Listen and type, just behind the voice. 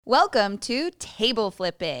Welcome to Table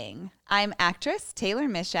Flipping. I'm actress Taylor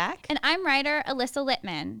Mishak. And I'm writer Alyssa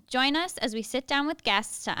Littman. Join us as we sit down with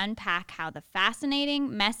guests to unpack how the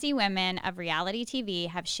fascinating, messy women of reality TV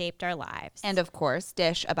have shaped our lives. And of course,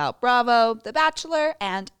 dish about Bravo, The Bachelor,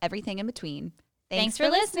 and everything in between. Thanks for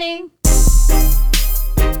listening.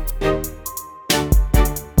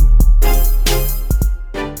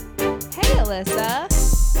 Hey, Alyssa.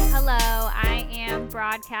 Hello, I am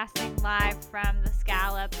broadcasting live from the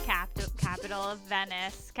Scallop capital of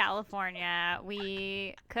Venice, California.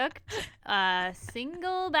 We cooked a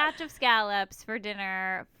single batch of scallops for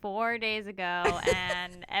dinner 4 days ago,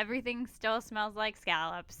 and everything still smells like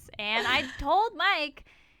scallops. And I told Mike,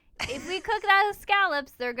 if we cook those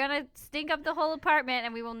scallops, they're going to stink up the whole apartment,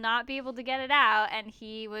 and we will not be able to get it out. And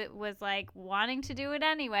he was like wanting to do it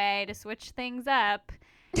anyway to switch things up.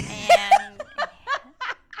 And...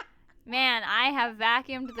 Man, I have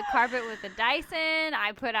vacuumed the carpet with a Dyson.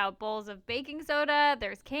 I put out bowls of baking soda.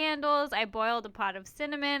 There's candles. I boiled a pot of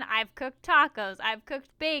cinnamon. I've cooked tacos. I've cooked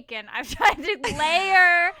bacon. I've tried to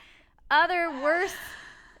layer other worse,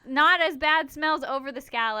 not as bad smells over the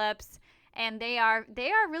scallops. And they are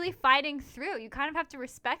really fighting through. You kind of have to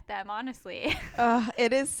respect them, honestly.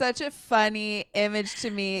 It is such a funny image to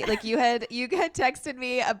me. Like you had texted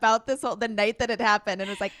me about the night that it happened, and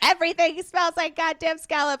it was like everything smells like goddamn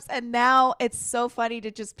scallops. And now it's so funny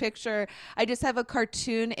to just picture. I just have a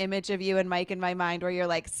cartoon image of you and Mike in my mind, where you're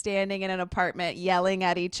like standing in an apartment yelling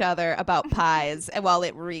at each other about pies, and while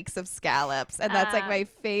it reeks of scallops. And that's like my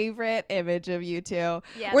favorite image of you two.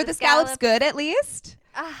 Yeah, Were the scallops good at least?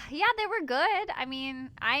 Yeah, they were good. I mean,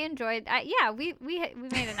 I enjoyed. We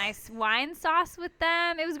made a nice wine sauce with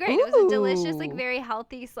them. It was great. Ooh. It was a delicious, like very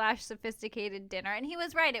healthy / sophisticated dinner. And he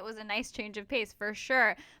was right. It was a nice change of pace for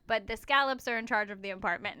sure. But the scallops are in charge of the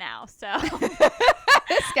apartment now. So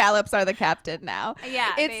scallops are the captain now.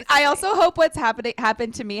 Yeah. I also hope what's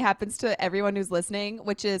happened to me happens to everyone who's listening,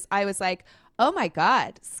 which is I was like, oh my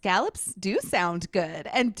God, scallops do sound good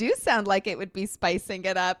and do sound like it would be spicing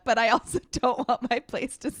it up, but I also don't want my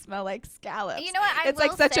place to smell like scallops. You know what? It's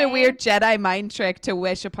like such a weird Jedi mind trick to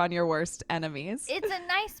wish upon your worst enemies. It's a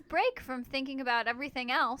nice break from thinking about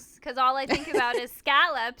everything else, because all I think about is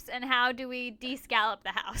scallops and how do we de-scallop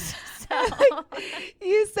the house. So.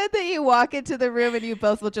 You said that you walk into the room and you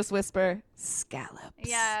both will just whisper, scallops.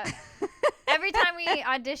 Yeah. Every time we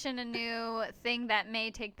audition a new thing that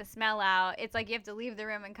may take the smell out, it's like you have to leave the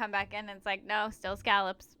room and come back in, and it's like, no, still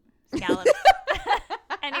scallops.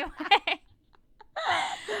 Anyway,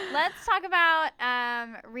 let's talk about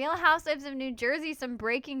Real Housewives of New Jersey. Some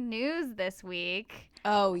breaking news this week.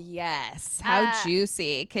 Oh yes, how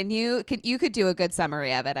juicy! You could do a good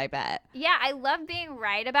summary of it, I bet. Yeah, I love being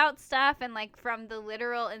right about stuff, and like from the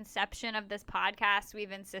literal inception of this podcast,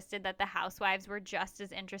 we've insisted that the Housewives were just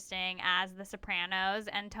as interesting as the Sopranos,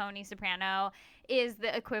 and Tony Soprano is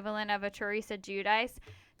the equivalent of a Teresa Giudice.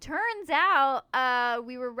 Turns out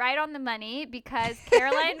we were right on the money, because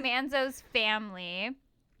Caroline Manzo's family,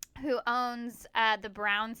 who owns the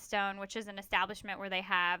Brownstone, which is an establishment where they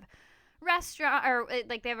have restaurant, or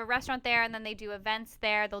like they have a restaurant there, and then they do events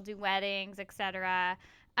there. They'll do weddings, etc.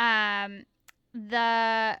 Her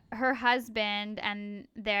husband and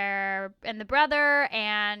the brother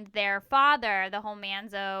and their father, the whole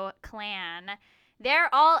Manzo clan,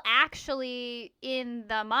 they're all actually in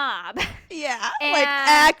the mob. Yeah, like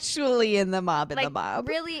actually in the mob,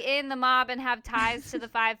 really in the mob, and have ties to the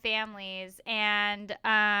five families. And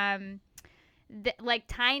like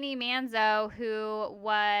Tiny Manzo, who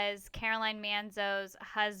was Caroline Manzo's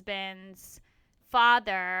husband's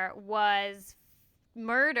father, was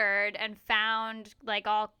murdered and found like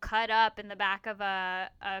all cut up in the back of a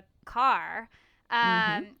car.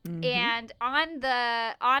 And on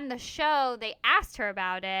the show, they asked her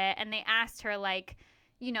about it, and they asked her, like,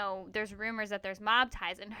 you know, there's rumors that there's mob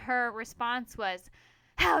ties, and her response was,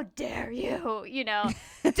 how dare you,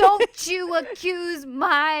 don't you accuse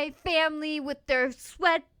my family with their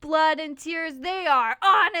sweat, blood, and tears. They are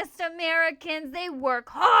honest Americans. They work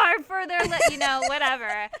hard for their,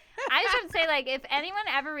 whatever. I just have to say, like, if anyone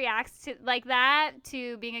ever reacts to like that,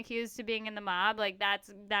 to being accused to being in the mob, like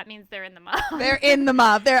that means they're in the mob. They're in the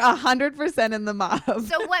mob. They're 100% in the mob.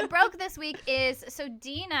 So what broke this week is,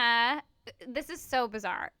 Dina, this is so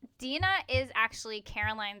bizarre. Dina is actually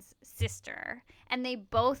Caroline's sister, and they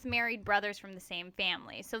both married brothers from the same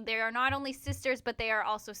family. So they are not only sisters, but they are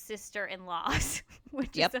also sister-in-laws.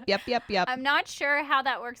 Yep. I'm not sure how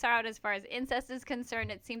that works out as far as incest is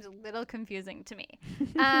concerned. It seems a little confusing to me.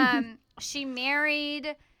 She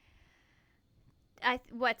married,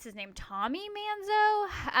 what's his name? Tommy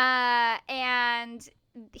Manzo. And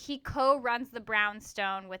he co-runs the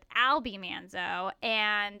Brownstone with Albie Manzo,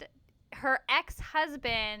 and her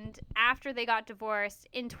ex-husband, after they got divorced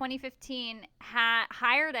in 2015,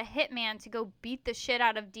 hired a hitman to go beat the shit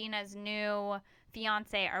out of Dina's new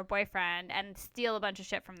fiance or boyfriend and steal a bunch of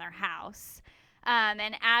shit from their house. And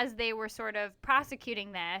as they were sort of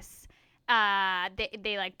prosecuting this,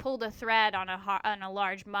 they like pulled a thread on a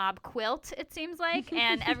large mob quilt, it seems like,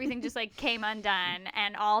 and everything just like came undone,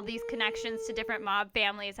 and all these connections to different mob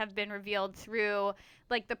families have been revealed through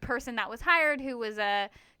like the person that was hired, who was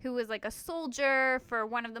like a soldier for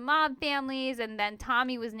one of the mob families, and then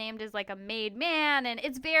Tommy was named as like a made man, and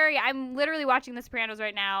I'm literally watching The Sopranos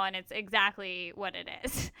right now, and it's exactly what it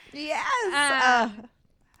is. Yes.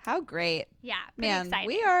 How great. Yeah, pretty exciting.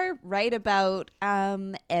 We are right about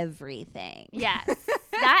everything. Yes.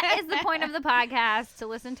 That is the point of the podcast, to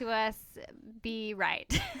listen to us be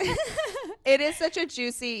right. It is such a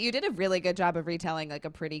juicy, you did a really good job of retelling like a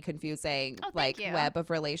pretty confusing web of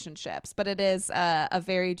relationships, but it is a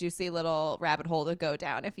very juicy little rabbit hole to go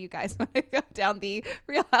down if you guys want to go down the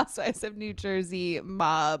Real Housewives of New Jersey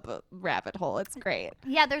mob rabbit hole. It's great.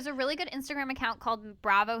 Yeah, there's a really good Instagram account called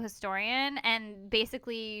Bravo Historian, and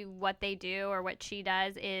basically what they do, or what she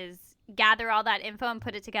does, is gather all that info and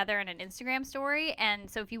put it together in an Instagram story. And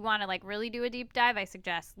so if you want to like really do a deep dive, I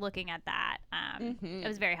suggest looking at that. It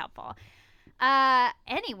was very helpful.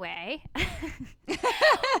 Anyway,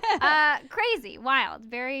 crazy, wild,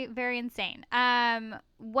 very, very insane.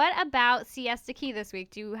 What about Siesta Key this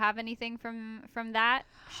week? Do you have anything from that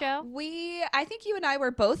show? I think you and I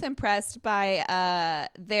were both impressed by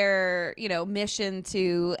their, mission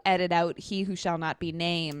to edit out He Who Shall Not Be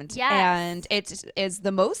Named. Yes. And it is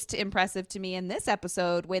the most impressive to me in this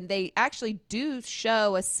episode when they actually do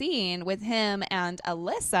show a scene with him and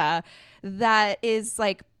Alyssa that is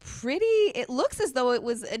like it looks as though it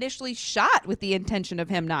was initially shot with the intention of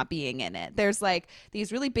him not being in it. There's like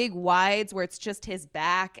these really big wides where it's just his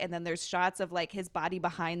back, and then there's shots of like his body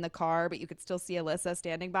behind the car, but you could still see Alyssa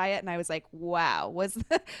standing by it. And I was like, wow,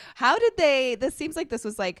 how did this seems like this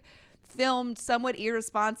was like filmed somewhat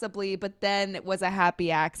irresponsibly, but then it was a happy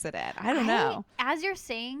accident. I don't know. As you're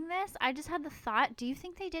saying this, I just had the thought, do you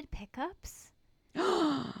think they did pickups?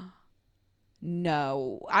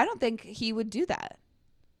 No, I don't think he would do that.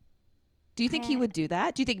 Do you think he would do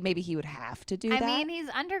that? Do you think maybe he would have to do that? I mean, he's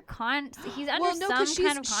under some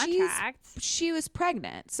kind of contract. She was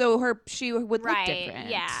pregnant, so she would look different.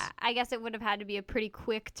 Yeah, I guess it would have had to be a pretty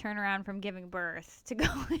quick turnaround from giving birth to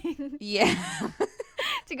going. Yeah.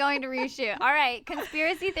 To going to reshoot. All right,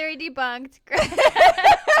 conspiracy theory debunked.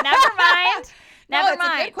 Never mind. It's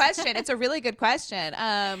a good question. It's a really good question.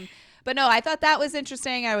 But no, I thought that was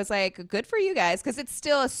interesting. I was like, good for you guys, because it's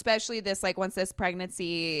still, especially this, like, once this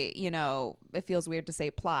pregnancy, it feels weird to say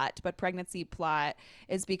plot, but pregnancy plot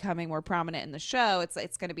is becoming more prominent in the show.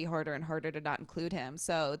 It's going to be harder and harder to not include him.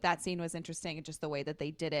 So that scene was interesting, and just the way that they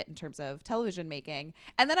did it in terms of television making.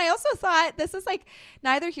 And then I also thought, this is like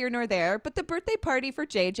neither here nor there, but the birthday party for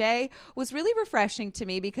JJ was really refreshing to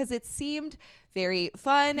me because it seemed very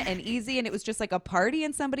fun and easy, and it was just like a party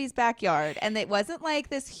in somebody's backyard, and it wasn't like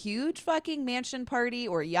this huge fucking mansion party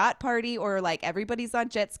or yacht party or like everybody's on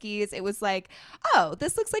jet skis. It was like, oh,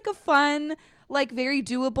 this looks like a fun, like very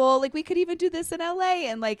doable, like we could even do this in LA.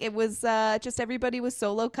 And like it was just everybody with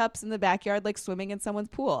solo cups in the backyard, like swimming in someone's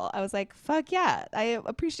pool. I was like, fuck yeah, I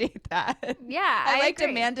appreciate that. Yeah, I liked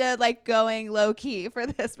agree. Amanda like going low key for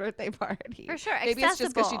this birthday party. For sure. Maybe it's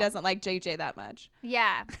just because she doesn't like JJ that much.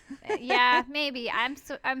 Yeah, maybe. I'm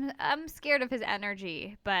scared of his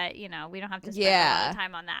energy, but we don't have to spend a lot of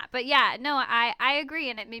time on that. But yeah, no, I agree,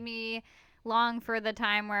 and it made me long for the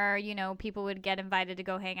time where people would get invited to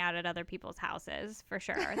go hang out at other people's houses, for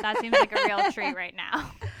sure. That seems like a real treat right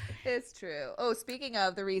now. It's true. Oh, speaking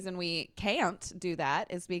of, the reason we can't do that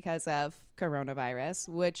is because of coronavirus,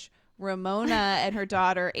 which Ramona and her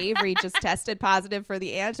daughter Avery just tested positive for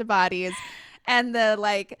the antibodies. And the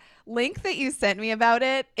like link that you sent me about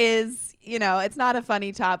it is, it's not a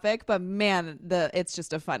funny topic, but man, it's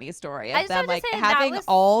just a funny story of them like having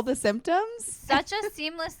all the symptoms. Such a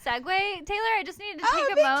seamless segue, Taylor. I just needed to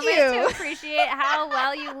take a moment to appreciate how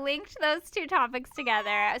well you linked those two topics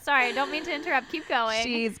together. Sorry, I don't mean to interrupt. Keep going.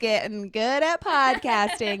 She's getting good at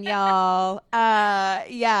podcasting, y'all. I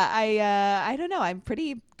don't know. I'm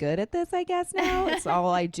pretty good at this, I guess now. It's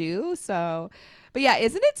all I do. So. But yeah,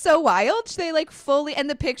 isn't it so wild? They like fully, and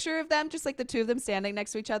the picture of them, just like the two of them standing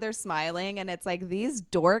next to each other smiling, and it's like these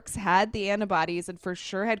dorks had the antibodies and for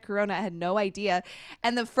sure had corona. I had no idea.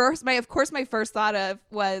 And my first thought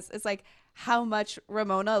was, it's like, how much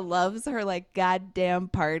Ramona loves her like goddamn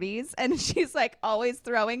parties, and she's like always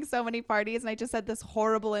throwing so many parties, and I just had this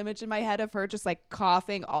horrible image in my head of her just like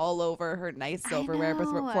coughing all over her nice silverware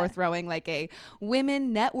before throwing like a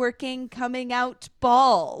women networking coming out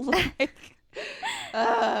ball. Like,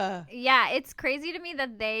 yeah, it's crazy to me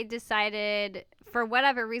that they decided for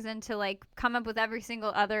whatever reason to like come up with every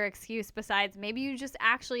single other excuse besides maybe you just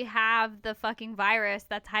actually have the fucking virus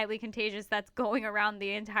that's highly contagious that's going around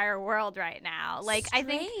the entire world right now. Like, strange.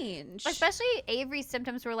 I think especially Avery's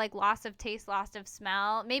symptoms were like loss of taste, loss of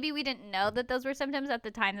smell. Maybe we didn't know that those were symptoms at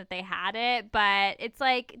the time that they had it, but it's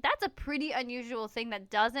like that's a pretty unusual thing that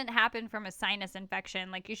doesn't happen from a sinus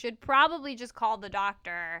infection. Like, you should probably just call the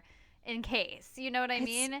doctor in case, you know what I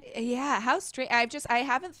mean? Yeah, how strange. I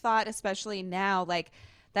haven't thought, especially now, like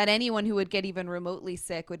that anyone who would get even remotely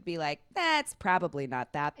sick would be like, that's probably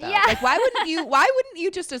not that though. Yeah. Like, why wouldn't you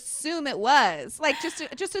just assume it was? Like,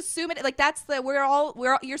 just assume it. Like, that's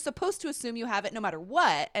you're supposed to assume you have it no matter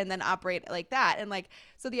what, and then operate like that. And like,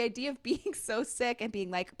 so the idea of being so sick and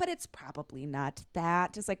being like, but it's probably not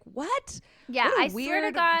that, is like, what? Yeah, what a I swear to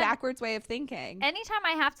weird God, backwards way of thinking. anytime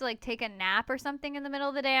I have to like take a nap or something in the middle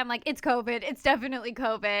of the day, I'm like, it's COVID. It's definitely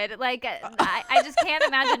COVID. Like, I just can't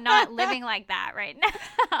imagine not living like that right now.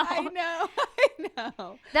 I know.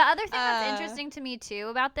 The other thing that's interesting to me too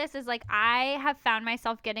about this is like I have found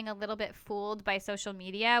myself getting a little bit fooled by social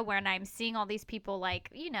media when I'm seeing all these people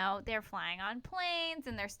like, you know, they're flying on planes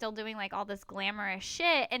and they're still doing like all this glamorous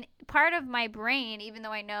shit. And part of my brain, even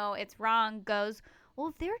though I know it's wrong, goes, well,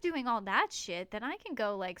 if they're doing all that shit, then I can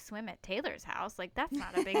go like swim at Taylor's house. Like, that's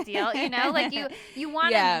not a big deal, you know? Like, you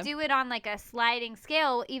want to do it on like a sliding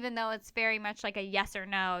scale, even though it's very much like a yes or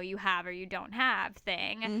no, you have or you don't have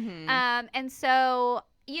thing. Mm-hmm. And so,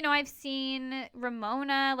 you know, I've seen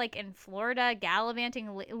Ramona like in Florida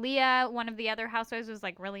gallivanting. Leah, one of the other housewives, was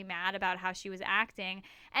like really mad about how she was acting.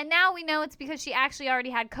 And now we know it's because she actually already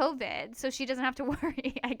had COVID, so she doesn't have to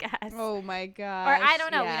worry, I guess. Oh my gosh. Or I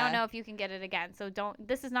don't know. Yeah. We don't know if you can get it again. So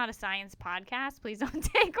this is not a science podcast. Please don't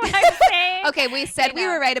take what I'm saying. Okay, we said we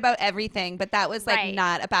were right about everything, but that was like Right.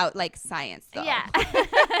 not about like science though. Yeah.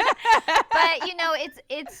 But you know,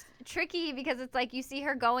 it's tricky because it's like you see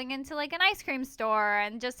her going into like an ice cream store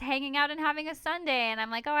and just hanging out and having a sundae, and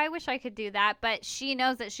I'm like, oh, I wish I could do that, but she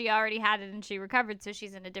knows that she already had it and she recovered, so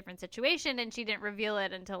she's in a different situation, and she didn't reveal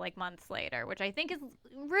it until like months later, which I think is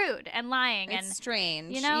rude and lying. It's and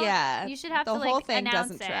strange. you know, yeah. you should have the to whole like thing announce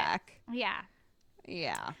doesn't it. track. Yeah.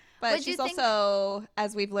 Yeah. But What'd you she's think- also,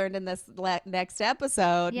 as we've learned in this next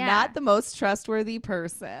episode, Yeah. not the most trustworthy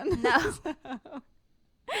person. No.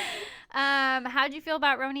 How'd you feel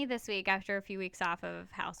about Roni this week after a few weeks off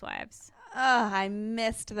of Housewives? I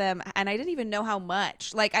missed them, and I didn't even know how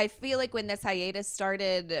much. Like, I feel like when this hiatus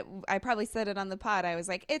started, I probably said it on the pod. I was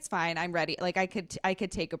like, "It's fine. I'm ready. Like, I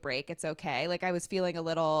could take a break. It's okay." Like, I was feeling a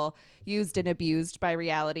little used and abused by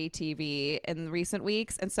reality TV in recent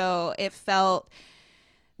weeks, and so it felt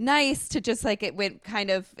nice to just like it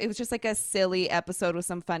was just like a silly episode with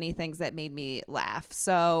some funny things that made me laugh.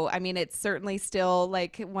 So I mean, it's certainly still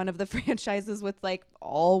like one of the franchises with like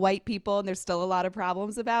all white people, and there's still a lot of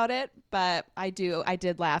problems about it, but I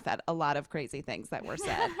did laugh at a lot of crazy things that were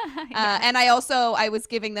said. And I was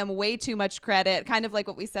giving them way too much credit, kind of like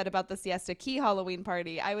what we said about the Siesta Key Halloween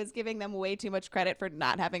party. I was giving them way too much credit for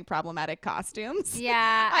not having problematic costumes.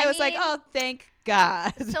 Yeah. I was like, oh, thank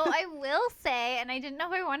God. So I will say, and I didn't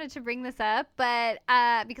know if I wanted to bring this up, but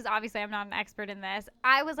because obviously I'm not an expert in this,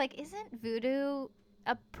 I was like, isn't voodoo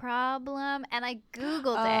a problem? And I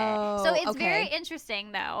Googled it. So it's very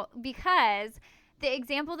interesting, though, because the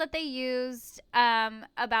example that they used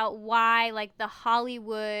about why like the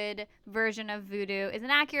Hollywood version of voodoo isn't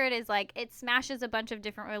accurate is like it smashes a bunch of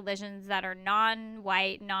different religions that are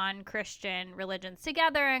non-white, non-Christian religions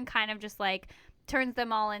together and kind of just like turns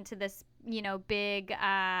them all into this, you know, big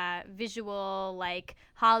visual like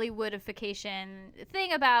Hollywoodification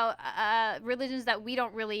thing about religions that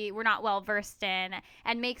we're not well versed in,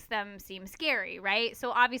 and makes them seem scary, right?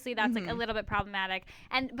 So obviously that's like a little bit problematic.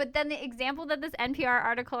 But then the example that this NPR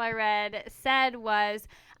article I read said was,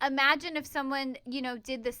 imagine if someone, you know,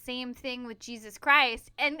 did the same thing with Jesus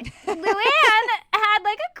Christ, and Luann had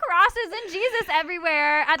like a crosses and Jesus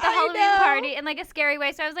everywhere at the Halloween party in like a scary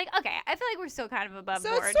way. So I was like, okay, I feel like we're still kind of above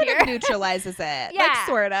board it sort here. of neutralizes it. Yeah. Like,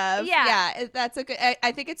 sort of. Yeah. That's a good.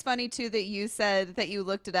 I think it's funny too that you said that you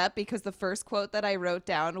looked it up, because the first quote that I wrote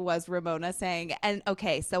down was Ramona saying, and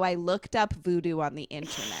okay, so I looked up voodoo on the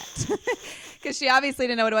internet. Because she obviously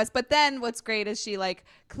didn't know what it was. But then what's great is she like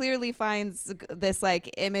clearly finds this like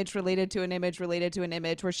image related to an image related to an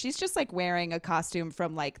image where she's just like wearing a costume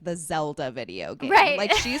from like the Zelda video game. Right.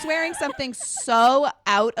 Like she's wearing something so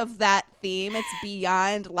out of that theme. It's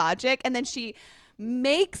beyond logic. And then she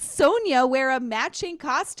makes Sonia wear a matching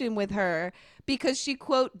costume with her because she,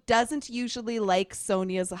 quote, doesn't usually like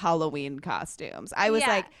Sonia's Halloween costumes. I was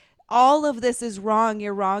like, all of this is wrong.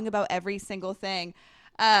 You're wrong about every single thing.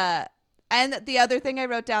 And the other thing I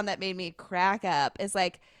wrote down that made me crack up is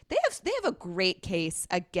like they have a great case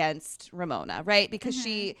against Ramona, right? Because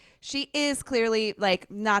she is clearly like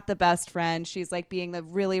not the best friend. She's like being the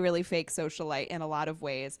really, really fake socialite in a lot of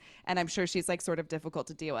ways. And I'm sure she's like sort of difficult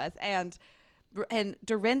to deal with. And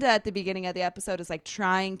Dorinda at the beginning of the episode is like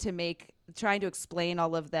trying to explain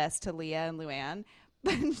all of this to Leah and Luann.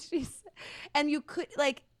 And you could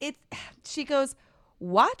like it. She goes,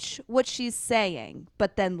 watch what she's saying,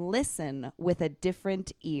 but then listen with a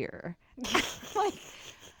different ear. Like,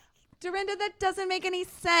 Dorinda, that doesn't make any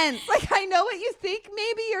sense. Like, I know what you think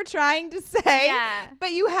maybe you're trying to say,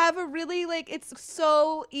 but you have a really, like, it's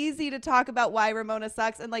so easy to talk about why Ramona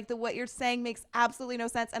sucks, and, like, what you're saying makes absolutely no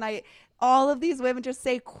sense, and all of these women just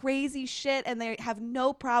say crazy shit, and they have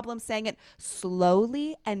no problem saying it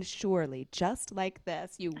slowly and surely, just like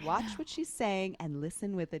this. You watch what she's saying and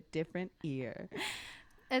listen with a different ear.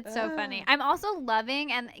 It's so funny. I'm also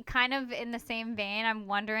loving, and kind of in the same vein, I'm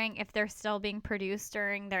wondering if they're still being produced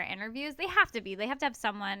during their interviews. They have to be. They have to have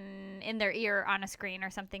someone in their ear on a screen or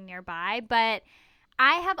something nearby. But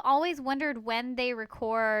I have always wondered when they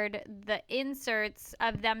record the inserts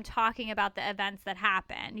of them talking about the events that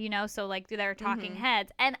happened, you know, so like they're talking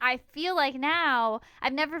heads. And I feel like now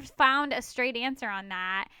I've never found a straight answer on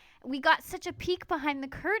that. We got such a peek behind the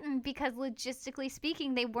curtain because logistically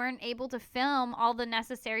speaking, they weren't able to film all the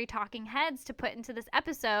necessary talking heads to put into this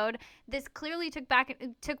episode. This clearly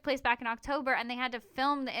took place back in October, and they had to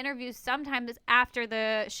film the interviews sometime after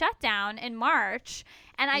the shutdown in March.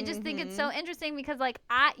 And I just think it's so interesting because like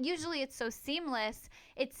usually it's so seamless.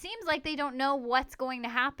 It seems like they don't know what's going to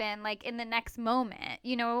happen like in the next moment.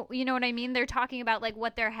 You know what I mean? They're talking about like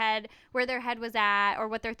where their head was at or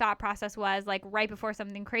what their thought process was like right before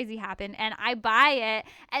something crazy happened. And I buy it.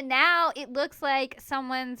 And now it looks like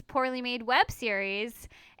someone's poorly made web series.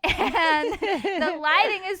 And the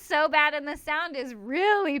lighting is so bad and the sound is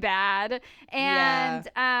really bad. And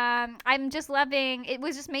I'm just loving it.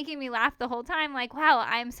 Was just making me laugh the whole time. Like, wow,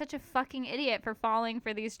 I'm such a fucking idiot for falling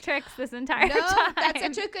for these tricks this entire time. That's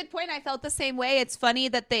such a good point. I felt the same way. It's funny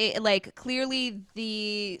that they like clearly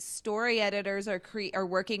the story editors are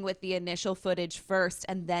working with the initial footage first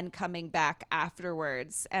and then coming back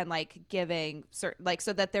afterwards and like giving certain like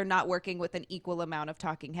so that they're not working with an equal amount of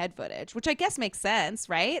talking head footage, which I guess makes sense,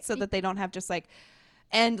 right? So that they don't have just like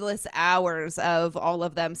endless hours of all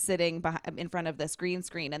of them sitting in front of this green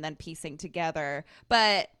screen and then piecing together.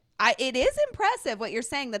 But it is impressive what you're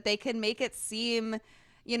saying, that they can make it seem,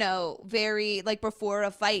 you know, very like before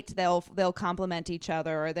a fight they'll complement each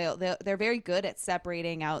other, or they're very good at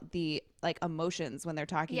separating out the like emotions when they're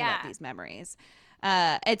talking about these memories.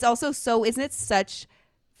 It's also isn't it such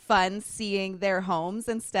fun seeing their homes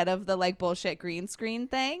instead of the like bullshit green screen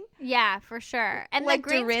thing? Yeah, for sure. And like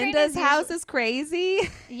Dorinda's house is crazy.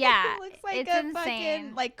 Yeah, it looks like it's a insane.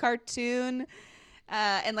 fucking like cartoon.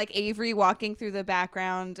 And like Avery walking through the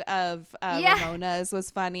background of Ramona's was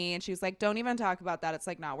funny, and she was like, "Don't even talk about that. It's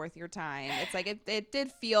like not worth your time." It's like it did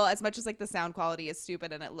feel, as much as like the sound quality is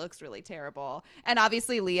stupid and it looks really terrible. And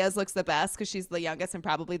obviously Leah's looks the best because she's the youngest and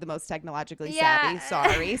probably the most technologically savvy.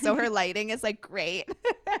 Sorry, so her lighting is like great.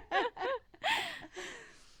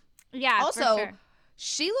 Yeah. Also, for sure.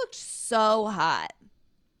 She looked so hot.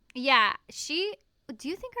 Yeah, do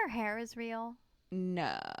you think her hair is real?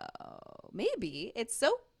 No, maybe. It's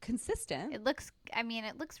so consistent. It looks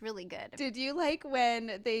really good. Did you like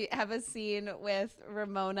when they have a scene with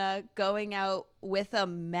Ramona going out with a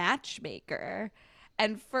matchmaker,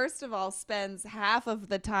 and first of all spends half of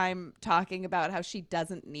the time talking about how she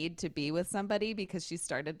doesn't need to be with somebody because she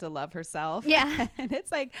started to love herself? Yeah. And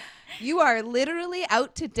it's like, you are literally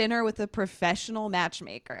out to dinner with a professional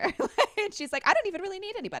matchmaker. And she's like, I don't even really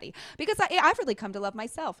need anybody because I've really come to love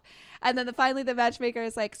myself. And then finally the matchmaker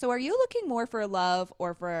is like, so are you looking more for love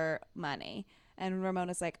or for money? And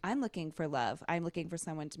Ramona's like, I'm looking for love. I'm looking for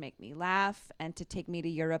someone to make me laugh and to take me to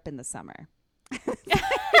Europe in the summer.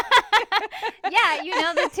 Yeah, you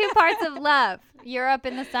know, the two parts of love, Europe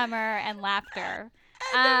in the summer and laughter.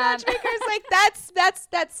 matchmaker's like,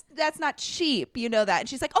 that's not cheap. You know that. And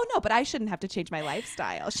she's like, oh, no, but I shouldn't have to change my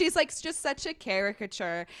lifestyle. She's like just such a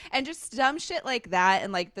caricature and just dumb shit like that.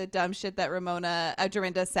 And like the dumb shit that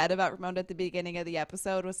Dorinda said about Ramona at the beginning of the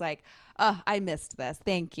episode was like, oh, I missed this.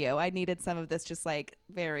 Thank you. I needed some of this just like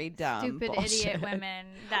very dumb stupid bullshit. Idiot women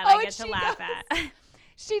that I get to laugh at.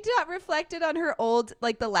 She reflected on her old,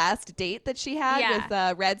 like the last date that she had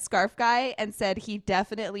with Red Scarf Guy and said he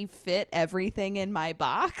definitely fit everything in my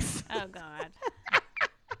box. Oh, God.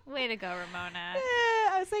 Way to go, Ramona.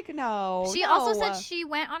 I was like, no. She also said she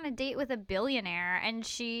went on a date with a billionaire and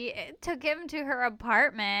she took him to her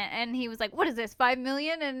apartment and he was like, what is this, $5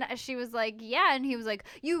 million? And she was like, yeah. And he was like,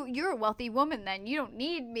 you're a wealthy woman then. You don't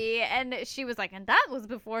need me. And she was like, and that was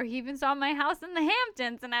before he even saw my house in the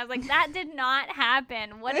Hamptons. And I was like, that did not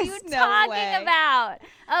happen. What are you talking about?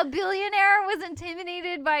 A billionaire was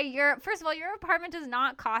intimidated by first of all, your apartment does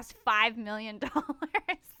not cost $5 million.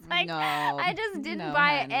 Like, no, I just didn't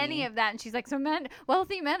buy any of that. And she's like, so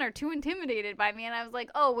wealthy men are too intimidated by me. And I was like,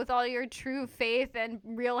 oh, with all your true faith and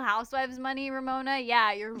Real Housewives money, Ramona,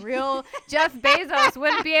 yeah, your real Jeff Bezos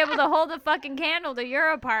wouldn't be able to hold a fucking candle to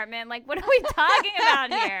your apartment. Like, what are we talking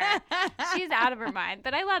about here? She's out of her mind,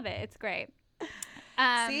 but I love it. It's great.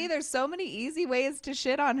 See, there's so many easy ways to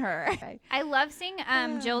shit on her. I love seeing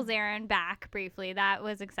Jill Zarin back briefly. That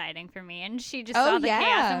was exciting for me. And she just saw the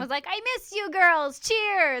chaos and was like, I miss you girls.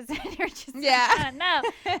 Cheers. And you're just like, no.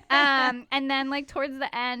 And then like towards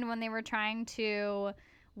the end when they were trying to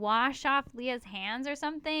wash off Leah's hands or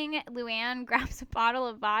something, Luann grabs a bottle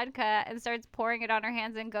of vodka and starts pouring it on her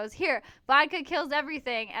hands and goes, here, vodka kills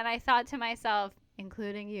everything. And I thought to myself,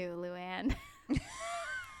 including you, Luann.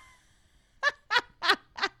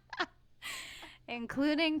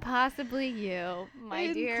 Including possibly you,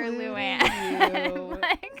 my dear Luann.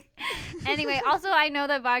 Anyway, also I know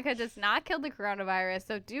that vodka does not kill the coronavirus,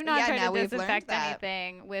 so do not try to disinfect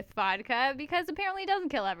anything with vodka because apparently it doesn't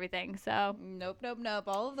kill everything. So nope.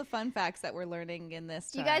 All of the fun facts that we're learning in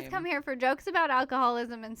this time. You guys come here for jokes about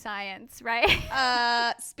alcoholism and science, right?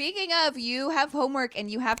 Speaking of, you have homework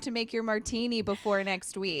and you have to make your martini before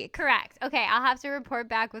next week. Correct. Okay, I'll have to report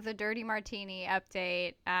back with a dirty martini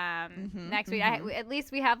update next week. At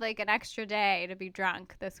least we have like an extra day to be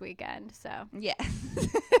drunk this weekend. So yeah.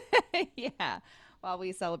 Yeah, while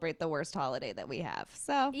we celebrate the worst holiday that we have.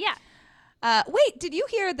 So yeah. Wait, did you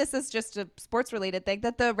hear, this is just a sports related thing,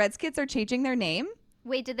 that the Redskins are changing their name?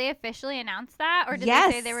 Wait, did they officially announce that? Or did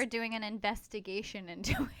they say they were doing an investigation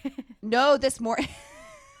into it? No, this morning.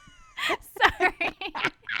 Sorry.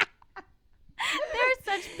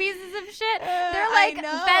 They're such pieces of shit. They're like,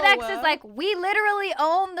 FedEx is like, we literally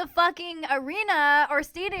own the fucking arena or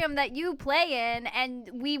stadium that you play in, and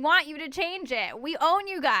we want you to change it. We own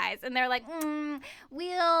you guys. And they're like,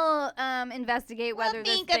 we'll investigate whether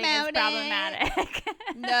this thing is problematic.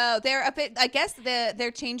 No, they're a bit, I guess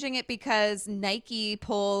they're changing it because Nike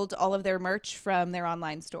pulled all of their merch from their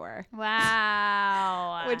online store.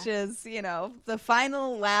 Wow. Which is, the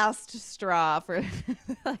final last straw for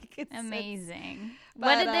like, it's amazing.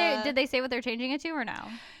 But, what did they say what they're changing it to or no?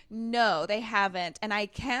 No, they haven't. And I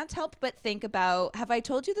can't help but think about, have I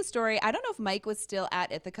told you the story? I don't know if Mike was still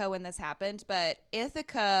at Ithaca when this happened, but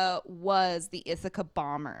Ithaca was the Ithaca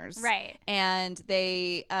Bombers. Right. And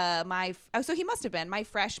they, so he must have been my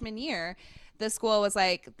freshman year. The school was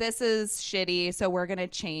like, this is shitty, so we're going to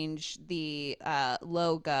change the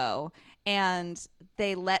logo. And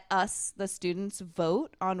they let us, the students,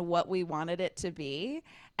 vote on what we wanted it to be.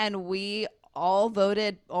 And we all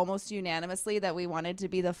voted almost unanimously that we wanted to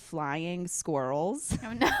be the Flying Squirrels.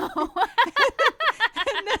 Oh, no.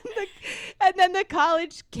 and then the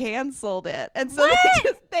college canceled it. And so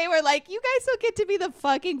they were like, you guys don't get to be the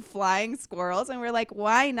fucking Flying Squirrels. And we're like,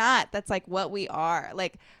 why not? That's like what we are.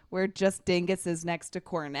 Like, we're just dinguses next to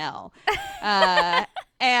Cornell.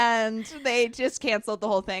 And they just canceled the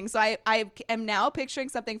whole thing. So I am now picturing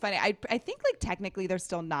something funny. I think like technically they're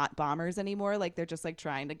still not Bombers anymore. Like they're just like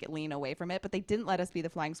trying to lean away from it. But they didn't let us be the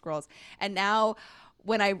Flying Squirrels. And now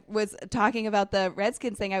when I was talking about the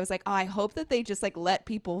Redskins thing, I was like, oh, I hope that they just like let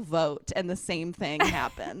people vote and the same thing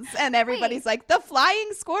happens. And everybody's like, the Flying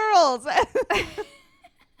Squirrels.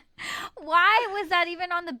 Why was that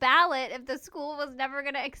even on the ballot if the school was never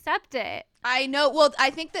going to accept it? I know. Well,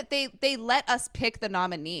 I think that they let us pick the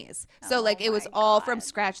nominees. So like it was all from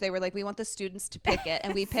scratch. They were like, we want the students to pick it.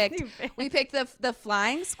 And we picked the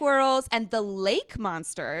Flying Squirrels and the Lake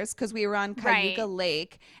Monsters because we were on Cayuga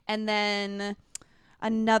Lake. And then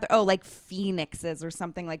like phoenixes or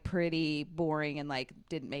something like pretty boring and like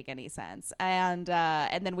didn't make any sense. And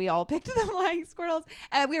then we all picked the flying squirrels,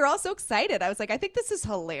 and we were all so excited. I was like, I think this is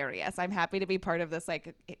hilarious. I'm happy to be part of this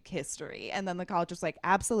like history. And then the college was like,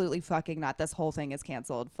 absolutely fucking not. This whole thing is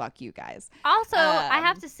canceled. Fuck you guys. Also, I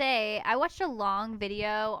have to say, I watched a long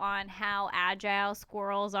video on how agile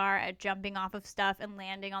squirrels are at jumping off of stuff and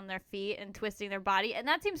landing on their feet and twisting their body, and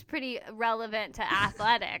that seems pretty relevant to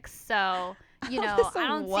athletics. So, you know, I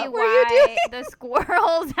don't see why the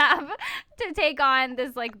squirrels have to take on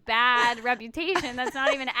this like bad reputation that's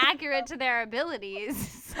not even accurate to their abilities.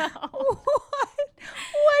 So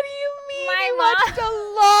What do you mean? You watched a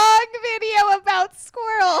long video about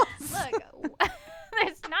squirrels. Look,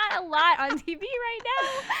 there's not a lot on TV right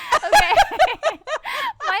now. Okay.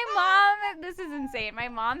 My mom, this is insane. My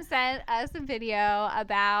mom sent us a video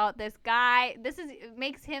about this guy.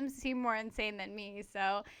 Makes him seem more insane than me.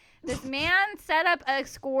 So this man set up a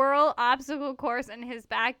squirrel obstacle course in his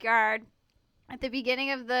backyard at the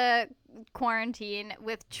beginning of the quarantine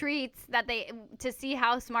with treats to see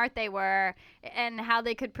how smart they were and how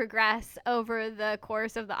they could progress over the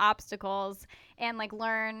course of the obstacles and like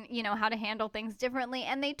learn, you know, how to handle things differently.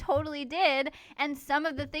 And they totally did. And some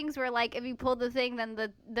of the things were like, if you pulled the thing, then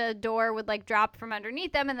the door would like drop from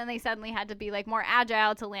underneath them, and then they suddenly had to be like more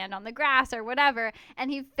agile to land on the grass or whatever. And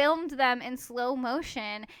he filmed them in slow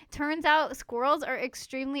motion. Turns out squirrels are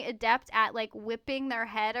extremely adept at like whipping their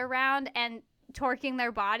head around and torquing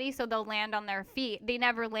their body so they'll land on their feet. They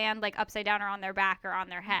never land like upside down or on their back or on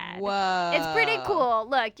their head. Whoa. It's pretty cool.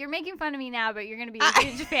 Look, you're making fun of me now, but you're going to be a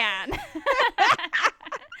huge fan.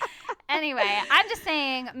 Anyway, I'm just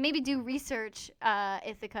saying maybe do research,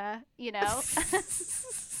 Ithaca, you know?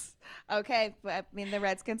 Okay, but I mean, the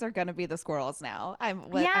Redskins are going to be the squirrels now. I'm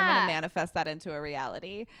going to manifest that into a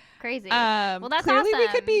reality. Crazy. Well, that's clearly awesome. We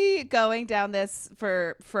could be going down this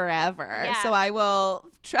for forever. Yeah. So I will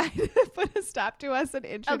try to put a stop to us and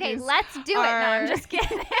introduce. Okay, let's do it. No, I'm just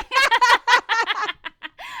kidding.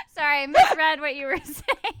 Sorry, I misread what you were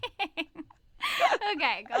saying.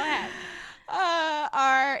 Okay, go ahead.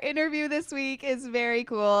 Our interview this week is very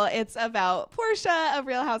cool. It's about Portia of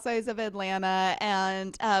Real Housewives of Atlanta,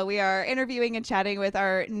 and we are interviewing and chatting with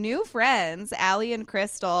our new friends, Allie and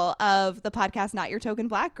Crystal of the podcast Not Your Token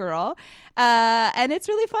Black Girl, and it's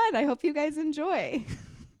really fun. I hope you guys enjoy.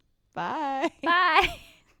 Bye. Bye.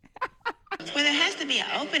 Well, there has to be an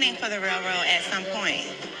opening for the railroad at some point,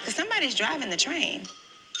 because somebody's driving the train.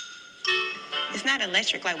 It's not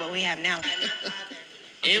electric like what we have now.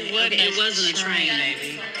 It wasn't a train,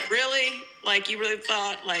 baby. Really? Like, you really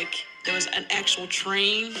thought, like, there was an actual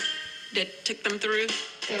train that took them through?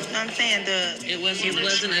 You know what I'm saying? It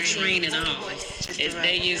wasn't a train at all.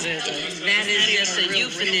 They use it. That is just a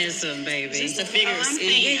euphemism, baby. Just a figure of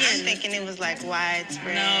speech. I'm thinking it was, like,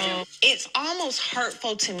 widespread. No. It's almost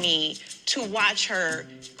hurtful to me to watch her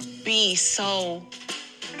be so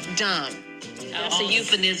dumb. That's a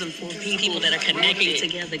euphemism for people that are connected,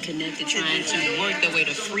 trying to work their way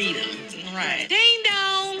to freedom. Right. Ding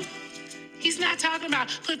dong. He's not talking about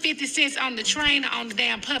put 50 cents on the train or on the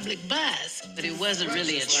damn public bus. But it wasn't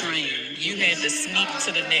really a train. You had to sneak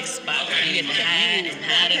to the next spot. You had to hide and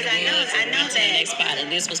hide Because I know to the that. next spot,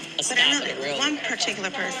 and this was a But stop I know at the that railroad. one particular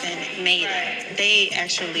person made it. They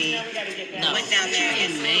actually went down there. She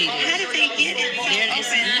made it. How did they get it?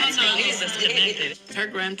 It's not disconnected. Her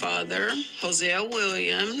grandfather, Hosea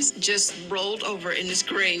Williams, just rolled over in his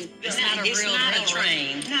grave. It's not a real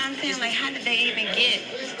train. No, I'm saying, like, how did they even get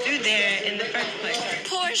through there in the first place?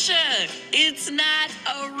 Portia, it's not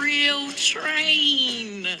a real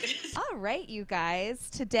train. All right, you guys.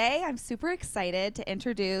 Today, I'm super excited to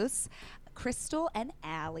introduce Crystal and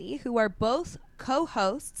Allie, who are both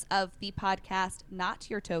co-hosts of the podcast Not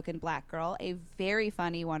Your Token Black Girl, a very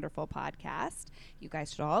funny, wonderful podcast. You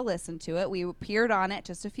guys should all listen to it. We appeared on it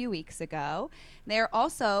just a few weeks ago. They're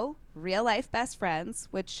also real-life best friends,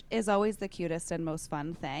 which is always the cutest and most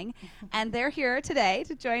fun thing. And they're here today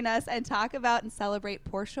to join us and talk about and celebrate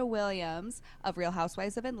Portia Williams of Real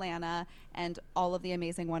Housewives of Atlanta and all of the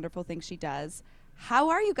amazing, wonderful things she does. How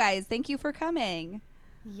are you guys? Thank you for coming.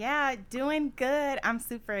 Yeah, doing good. I'm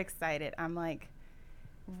super excited. I'm like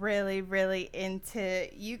really, really into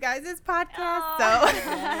you guys' podcast.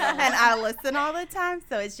 And I listen all the time.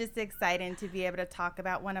 So it's just exciting to be able to talk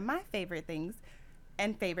about one of my favorite things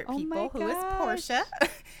and favorite people, who is Portia.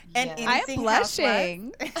 And I'm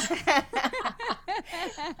blushing.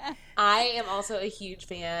 I am also a huge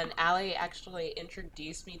fan. Allie actually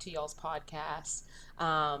introduced me to y'all's podcast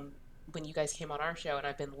when you guys came on our show, and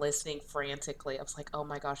I've been listening frantically. I was like, oh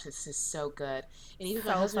my gosh, this is so good. And even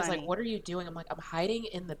my husband was like, what are you doing? I'm like, I'm hiding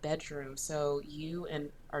in the bedroom so you and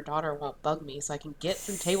our daughter won't bug me so I can get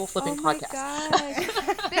through table flipping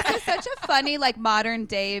podcasts. This is such a funny, like, modern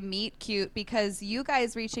day meet cute, because you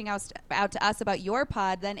guys reaching out to us about your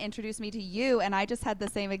pod then introduced me to you, and I just had the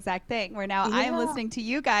same exact thing where now I'm listening to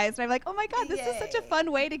you guys and I'm like, oh my God, this is such a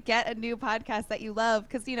fun way to get a new podcast that you love,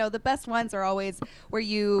 because, you know, the best ones are always where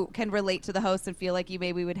you can relate to the host and feel like you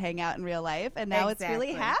maybe would hang out in real life, and now it's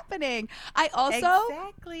really happening. I also,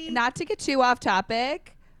 not to get too off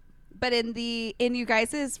topic, but in you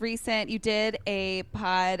guys' recent, you did a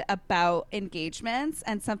pod about engagements,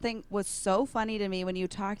 and something was so funny to me when you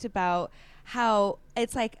talked about how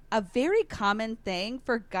it's like a very common thing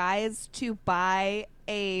for guys to buy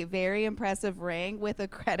a very impressive ring with a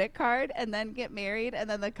credit card and then get married, and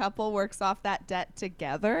then the couple works off that debt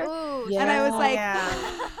together. Ooh, and I was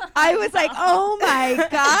like, oh my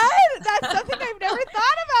God, that's something I've never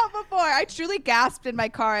thought about before. I truly gasped in my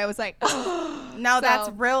car. I was like, no, that's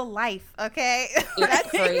real life. Okay. It's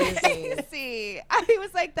crazy. I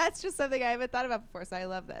was like, that's just something I haven't thought about before. So I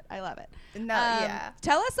love that. I love it. No, yeah.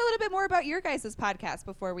 Tell us a little bit more about your guys' podcast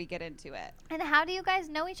before we get into it. And how do you guys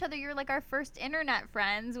know each other? You're like our first internet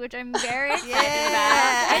friends, which I'm very excited about.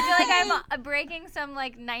 I feel like I'm breaking some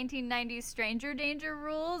like 1990s stranger danger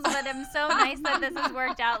rules, but I'm so nice that this has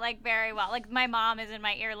worked out like very well. Like my mom is in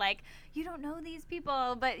my ear like, you don't know these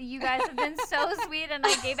people, but you guys have been so sweet, and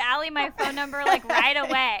I gave Allie my phone number like right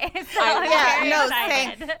away. So I'm very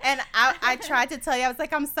excited. Same. And I tried to tell you, I was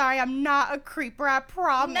like, I'm sorry, I'm not a creeper, I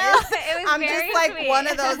promise. No, it was I'm very just like sweet. one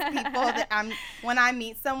of those people that when I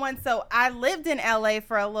meet someone. So I lived in LA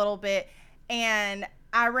for a little bit, and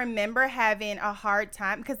I remember having a hard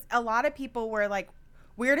time because a lot of people were like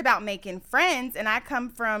weird about making friends, and I come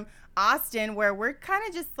from Austin where we're kind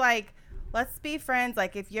of just like, let's be friends.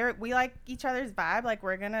 Like if we like each other's vibe, like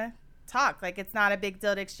we're gonna talk. Like it's not a big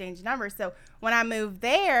deal to exchange numbers. So when I moved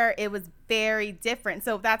there, it was very different.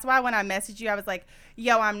 So that's why when I messaged you, I was like,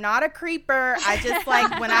 yo, I'm not a creeper. I just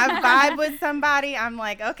like when I vibe with somebody, I'm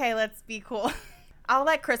like, okay, let's be cool. I'll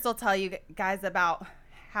let Crystal tell you guys about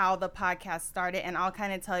how the podcast started, and I'll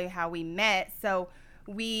kind of tell you how we met. So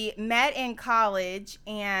we met in college,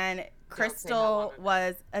 and Crystal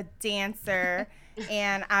was a dancer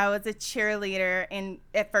and I was a cheerleader, and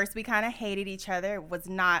at first we kind of hated each other.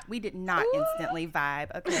 We did not instantly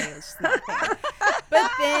vibe. Okay, it's just not fair.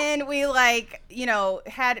 But then we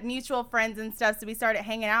had mutual friends and stuff, so we started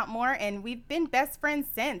hanging out more, and we've been best friends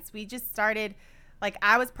since. We just started,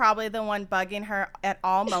 I was probably the one bugging her at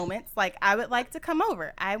all moments. Like, I would like to come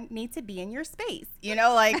over. I need to be in your space,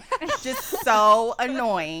 just so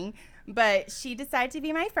annoying. But she decided to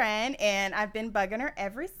be my friend, and I've been bugging her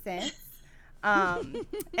ever since. And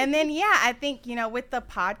then, I think, with the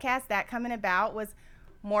podcast, that coming about was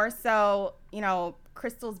more so,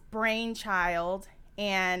 Crystal's brainchild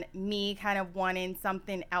and me kind of wanting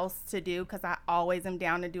something else to do because I always am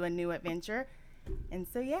down to do a new adventure. And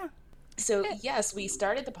so, So, yes, we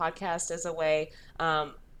started the podcast as a way,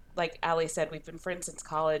 like Allie said, we've been friends since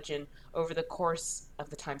college, and over the course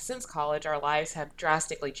of the time since college, our lives have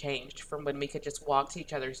drastically changed from when we could just walk to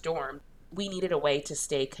each other's dorm. We needed a way to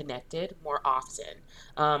stay connected more often,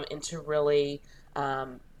 and to really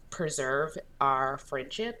preserve our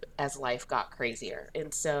friendship as life got crazier.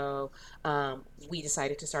 And so we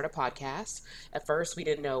decided to start a podcast. At first, we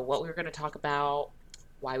didn't know what we were going to talk about,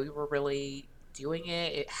 why we were really doing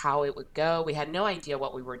it, how it would go. We had no idea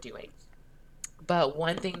what we were doing. But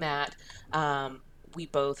one thing that we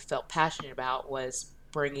both felt passionate about was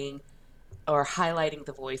bringing or highlighting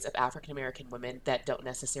the voice of African American women that don't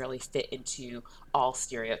necessarily fit into all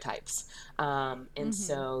stereotypes.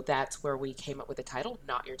 So that's where we came up with the title,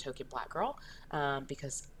 Not Your Token Black Girl,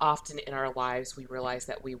 because often in our lives we realized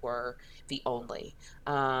that we were the only.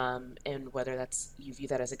 And whether that's you view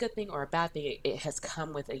that as a good thing or a bad thing, it has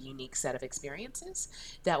come with a unique set of experiences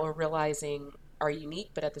that we're realizing are unique,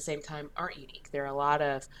 but at the same time aren't unique. There are a lot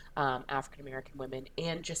of African American women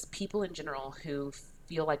and just people in general who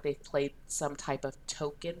feel like they've played some type of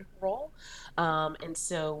token role. And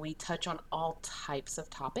so we touch on all types of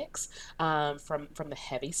topics, from the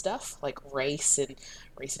heavy stuff like race in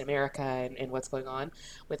America and what's going on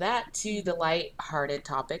with that, to the light-hearted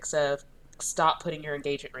topics of stop putting your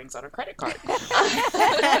engagement rings on a credit card.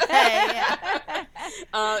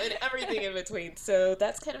 And everything in between. So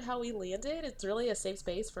that's kind of how we landed. It's really a safe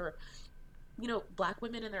space for Black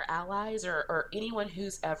women and their allies, or anyone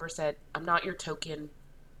who's ever said, I'm not your token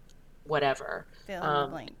whatever. Fill in the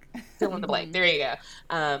blank. Fill in the blank. There you go.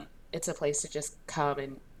 It's a place to just come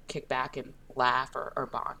and kick back and laugh or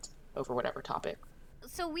bond. over whatever topic.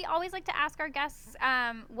 So we always like to ask our guests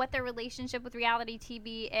what their relationship with reality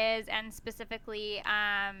TV is, and specifically,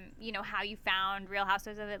 how you found Real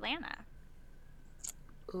Housewives of Atlanta.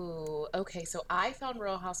 Ooh, okay. So I found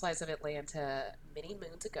Real Housewives of Atlanta many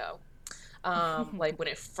moons ago. Like when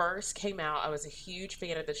it first came out, I was a huge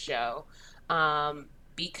fan of the show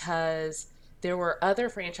because there were other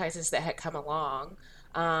franchises that had come along.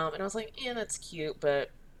 And I was like, yeah, that's cute, but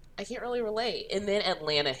I can't really relate. And then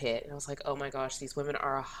Atlanta hit, and I was like, oh my gosh, these women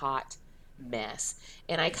are a hot mess.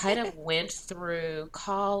 And I kind of went through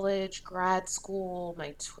college, grad school,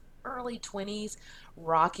 my early 20s,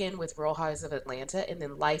 rocking with Real Housewives of Atlanta, and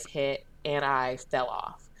then life hit, and I fell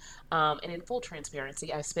off. And in full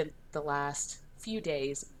transparency, I've spent the last few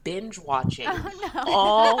days binge watching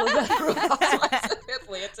all the Real Housewives of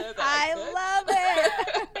Atlanta. I love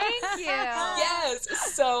it. Thank you. Yes.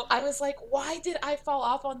 So I was like, why did I fall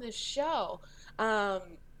off on this show?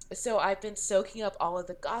 So I've been soaking up all of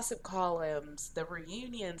the gossip columns, the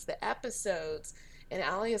reunions, the episodes. And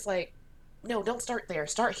Allie is like, no, don't start there.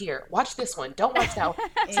 Start here. Watch this one. Don't watch that one.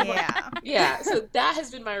 So yeah. So that has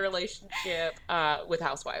been my relationship with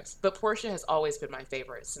Housewives. But Portia has always been my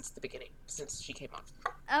favorite since the beginning, since she came on.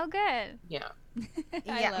 Oh, good. Yeah.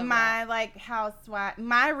 Yeah, my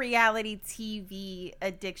my reality TV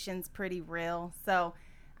addiction's pretty real. So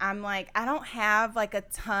I'm like, I don't have like a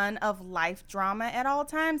ton of life drama at all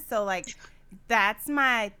times. So like, that's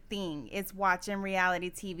my thing, is watching reality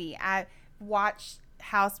TV. I watched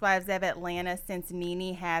Housewives of Atlanta since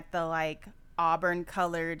Nene had the like auburn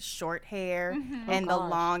colored short hair and the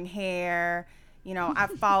long hair. You know, I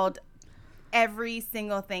followed every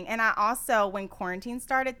single thing. And I also, when quarantine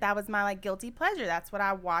started, that was my like guilty pleasure. That's what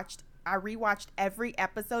I watched. I rewatched every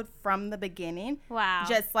episode from the beginning. Wow.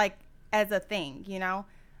 Just like as a thing, you know?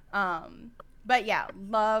 But yeah,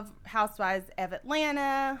 love Housewives of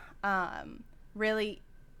Atlanta. Really,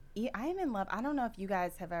 I am in love. I don't know if you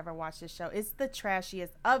guys have ever watched this show. It's the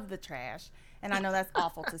trashiest of the trash. And I know that's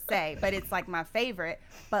awful to say, but it's like my favorite.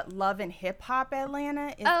 But Love and Hip Hop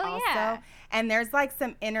Atlanta is also. Yeah. And there's like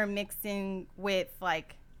some intermixing with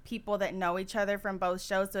like people that know each other from both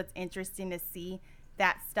shows. So it's interesting to see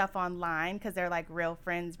that stuff online because they're like real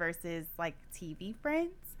friends versus like TV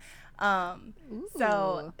friends.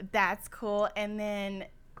 So that's cool. And then,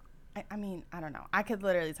 I mean, I don't know. I could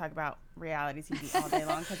literally talk about reality TV all day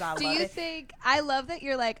long because I love it. Do you think, I love that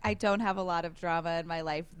you're like, I don't have a lot of drama in my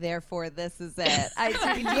life, therefore this is it.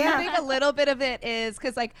 Do you think a little bit of it is,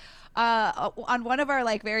 because like on one of our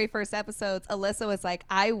like very first episodes, Alyssa was like,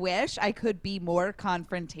 I wish I could be more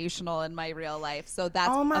confrontational in my real life. So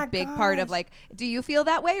that's a big part of like, do you feel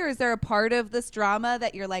that way? Or is there a part of this drama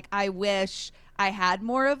that you're like, I wish I had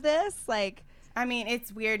more of this? Like, I mean,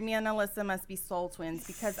 it's weird. Me and Alyssa must be soul twins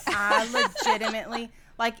because I legitimately,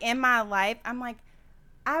 like in my life, I'm like,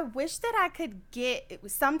 I wish that I could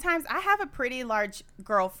sometimes I have a pretty large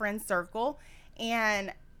girlfriend circle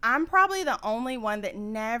and I'm probably the only one that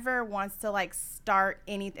never wants to like start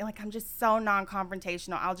anything. Like I'm just so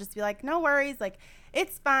non-confrontational. I'll just be like, no worries. Like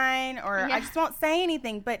it's fine. Or I just won't say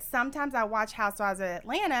anything. But sometimes I watch Housewives of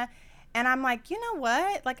Atlanta and I'm like, you know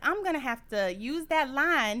what? Like, I'm going to have to use that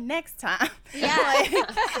line next time. Yeah.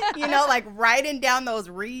 Like, you know, like writing down those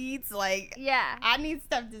reads. Like, yeah, I need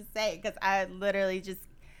stuff to say because I literally just,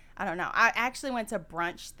 I don't know. I actually went to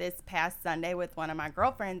brunch this past Sunday with one of my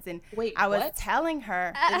girlfriends and I was telling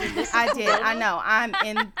her, I did. I know.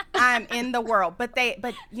 I'm in the world. But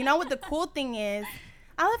you know what the cool thing is?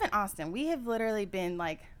 I live in Austin. We have literally been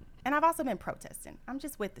like, and I've also been protesting. I'm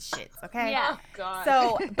just with the shits, okay? Yeah. Oh, God.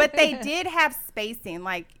 So, but they did have spacing.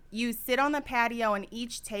 Like, you sit on the patio, and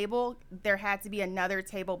each table, there had to be another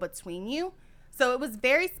table between you. So, it was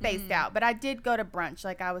very spaced out. But I did go to brunch.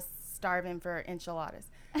 Like, I was starving for enchiladas.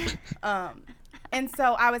 And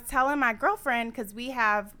so, I was telling my girlfriend, because we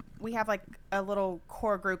have like, a little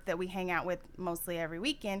core group that we hang out with mostly every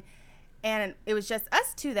weekend. And it was just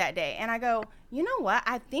us two that day. And I go, you know what?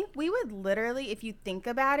 I think we would literally, if you think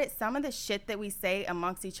about it, some of the shit that we say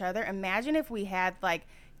amongst each other, imagine if we had like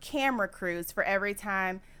camera crews for every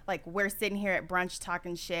time, like we're sitting here at brunch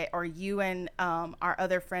talking shit, or you and our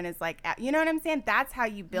other friend is like, you know what I'm saying? That's how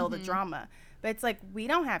you build a drama. But it's like, we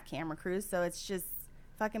don't have camera crews, so it's just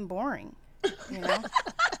fucking boring, you know?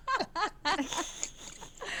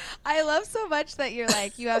 I love so much that you're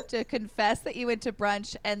like, you have to confess that you went to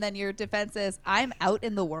brunch, and then your defense is, I'm out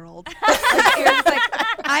in the world. Like, you're just like,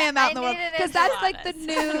 I am out in the world. Because that's like the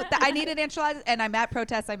new, I needed enchiladas, and I'm at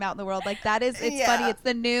protests, I'm out in the world. Like, that is, it's funny. It's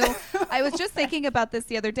the new, I was just thinking about this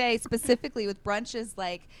the other day, specifically with brunches.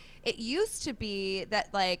 Like, it used to be that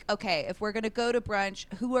like, okay, if we're going to go to brunch,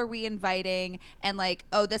 who are we inviting? And like,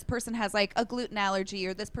 oh, this person has like a gluten allergy,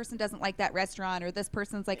 or this person doesn't like that restaurant, or this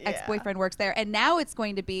person's like ex-boyfriend works there. And now it's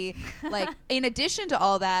going to be like, in addition to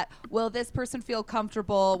all that, will this person feel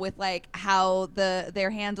comfortable with like how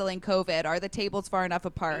they're handling COVID? Are the tables far enough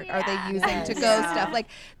apart? Are they using to go stuff? Like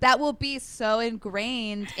that will be so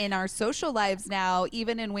ingrained in our social lives now,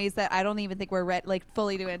 even in ways that I don't even think we're like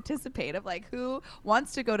fully to anticipate, of like who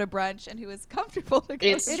wants to go to brunch and who is comfortable to go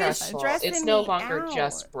It's to stressful. brunch. It's no longer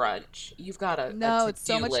just brunch. You've got a it's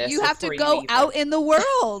so much. list You have to go out in the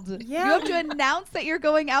world. Yeah. You have to announce that you're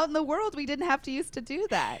going out in the world. We didn't have to used to do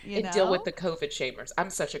that. You know? Deal with the COVID shamers. I'm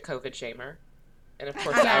such a COVID shamer. And of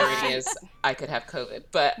course, the irony is I could have COVID,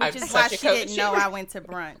 but Which I'm is why such a she COVID didn't know shamer. I went to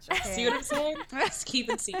brunch. Okay? See what I'm saying? Just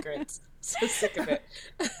keeping secrets. So sick of it.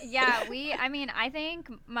 Yeah, I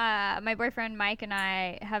think my boyfriend Mike and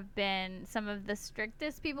I have been some of the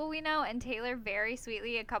strictest people we know, and Taylor very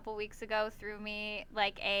sweetly a couple weeks ago threw me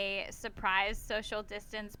like a surprise social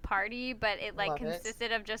distance party, but it like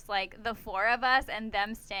consisted of just like the four of us and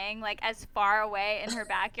them staying like as far away in her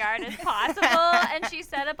backyard as possible. And she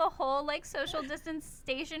set up a whole like social distance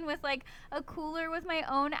station with like a cooler with my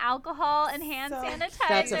own alcohol and hand sanitizer.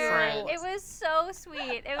 That's a friend. It was so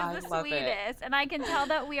sweet. It was the sweetest. And I can tell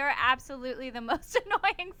that we are absolutely the most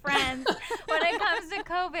annoying friends when it comes to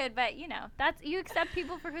COVID. But you know, you accept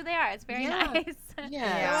people for who they are. It's very nice.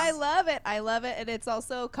 Yeah, I love it. I love it, and it's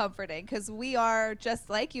also comforting because we are just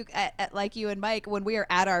like you, like you and Mike. When we are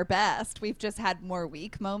at our best, we've just had more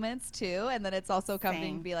weak moments too, and then it's also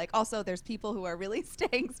comforting to be like, also there's people who are really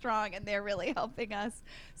staying strong and they're really helping us.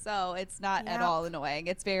 So it's not at all annoying.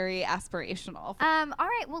 It's very aspirational. All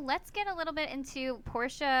right. Well, let's get a little bit into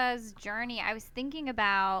Portia's journey. I was thinking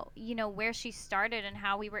about, where she started and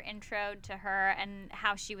how we were introed to her and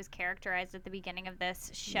how she was characterized at the beginning of this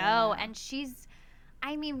show. And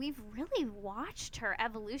we've really watched her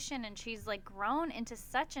evolution, and she's like grown into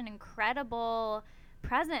such an incredible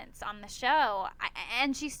presence on the show.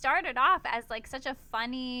 And she started off as like such a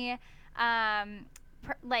funny,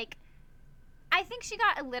 I think she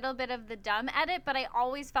got a little bit of the dumb edit, but I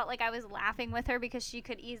always felt like I was laughing with her because she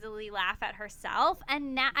could easily laugh at herself.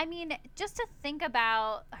 And now, just to think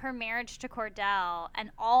about her marriage to Cordell and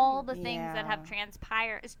all the things that have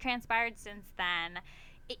transpired since then,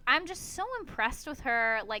 I'm just so impressed with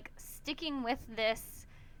her, like, sticking with this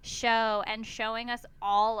show and showing us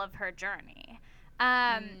all of her journey.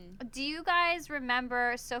 Do you guys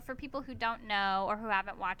remember, so for people who don't know or who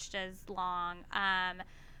haven't watched as long,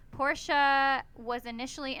 Portia was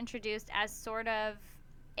initially introduced as sort of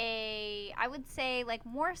I would say, like,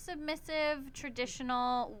 more submissive,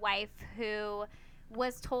 traditional wife who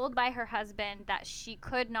was told by her husband that she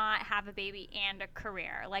could not have a baby and a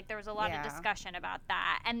career. Like, there was a lot of discussion about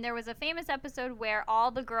that. And there was a famous episode where all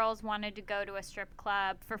the girls wanted to go to a strip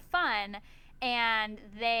club for fun, and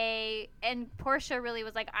Portia really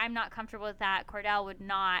was like, I'm not comfortable with that. Cordell would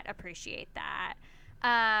not appreciate that.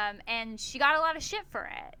 And she got a lot of shit for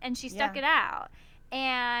it, and she stuck it out.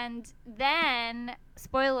 And then,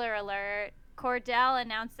 spoiler alert, Cordell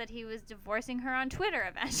announced that he was divorcing her on Twitter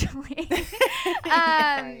eventually.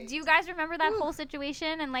 Do you guys remember that whole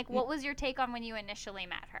situation? And, like, what was your take on when you initially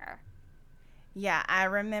met her? Yeah, I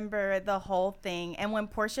remember the whole thing. And when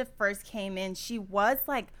Portia first came in, she was,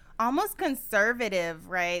 like, almost conservative,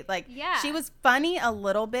 right? Like, she was funny a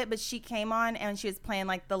little bit, but she came on and she was playing,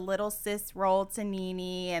 like, the little sis role to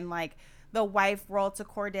Nene and, like, the wife role to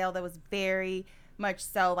Cordell that was very much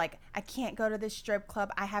so, like, I can't go to this strip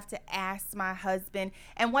club. I have to ask my husband.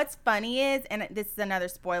 And what's funny is, and this is another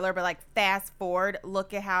spoiler, but, like, fast forward,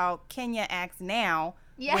 look at how Kenya acts now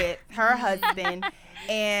with her husband.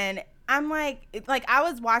 And I'm like, I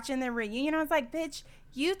was watching the reunion. I was like, bitch,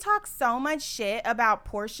 you talk so much shit about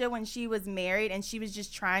Portia when she was married and she was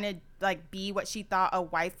just trying to, like, be what she thought a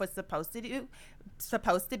wife was supposed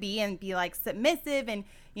to be and be, like, submissive and,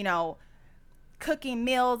 cooking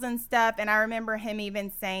meals and stuff. And I remember him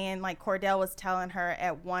even saying, like, Cordell was telling her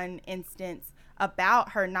at one instance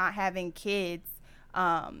about her not having kids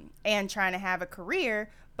and trying to have a career,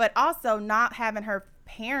 but also not having her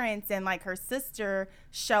parents and, like, her sister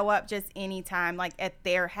show up just anytime, like, at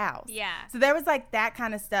their house. So there was, like, that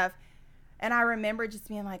kind of stuff. And I remember just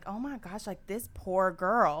being like, oh my gosh, like, this poor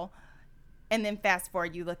girl. And then fast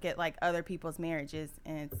forward, you look at, like, other people's marriages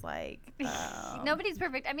and it's like nobody's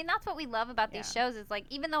perfect. I mean, that's what we love about these shows is, like,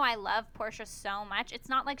 even though I love Portia so much, it's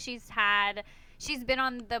not like she's been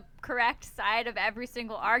on the correct side of every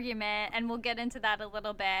single argument, and we'll get into that a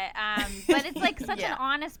little bit. But it's, like, such an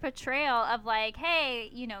honest portrayal of, like,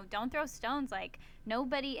 hey, don't throw stones. Like,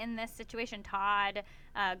 nobody in this situation, Todd,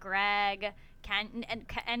 Greg,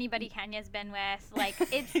 anybody Kenya's been with. Like,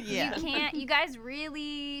 it's you guys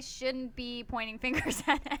really shouldn't be pointing fingers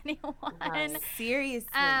at anyone. Seriously.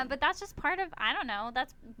 But that's just part of, I don't know,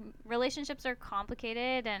 relationships are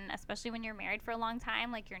complicated, and especially when you're married for a long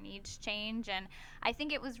time, like, your needs change. And I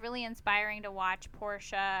think it was really inspiring to watch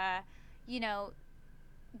Portia,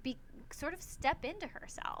 sort of step into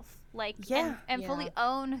herself, like, and fully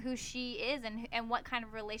own who she is and what kind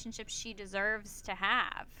of relationship she deserves to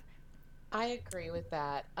have. I agree with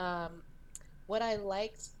that. What I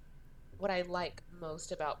like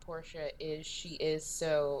most about Portia is she is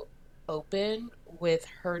so open with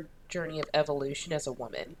her journey of evolution as a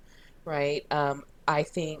woman, right? I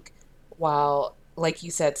think while, like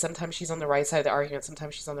you said, sometimes she's on the right side of the argument,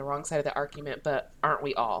 sometimes she's on the wrong side of the argument, but aren't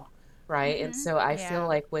we all, right? And so I feel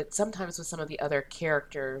like sometimes with some of the other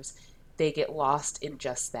characters, they get lost in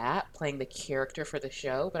just that, playing the character for the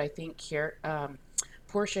show. But I think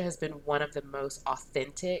Portia has been one of the most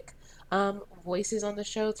authentic voices on the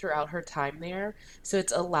show throughout her time there. So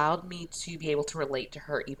it's allowed me to be able to relate to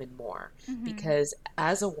her even more, because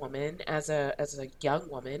as a woman, as a young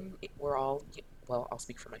woman, we're all, well, I'll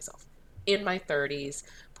speak for myself, in my 30s.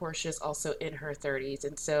 Portia's also in her 30s,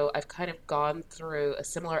 and so I've kind of gone through a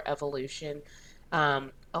similar evolution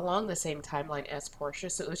along the same timeline as Portia.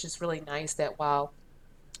 So it was just really nice that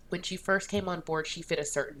when she first came on board, she fit a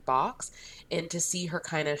certain box, and to see her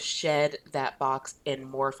kind of shed that box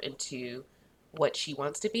and morph into what she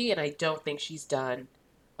wants to be. And I don't think she's done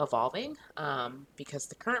evolving, because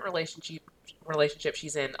the current relationship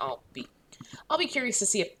she's in, I'll be curious to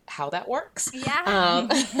see how that works. Yeah.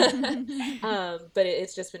 But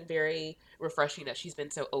it's just been very refreshing that she's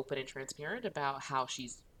been so open and transparent about how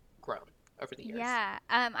she's grown over the years. Yeah.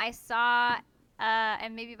 I saw,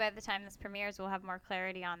 and maybe by the time this premieres, we'll have more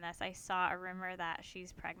clarity on this. I saw a rumor that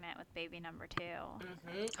she's pregnant with baby number 2.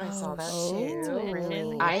 I saw that shit. too.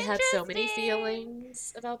 Really? I had so many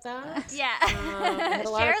feelings about that. Yeah. I had a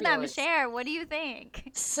lot of Share them. feelings. Share. What do you think?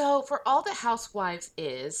 So for All the Housewives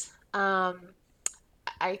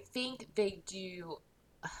I think they do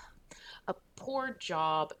a poor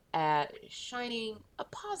job at shining a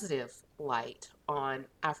positive light on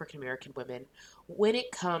African American women when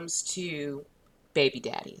it comes to baby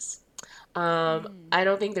daddies. I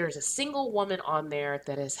don't think there's a single woman on there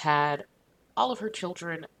that has had all of her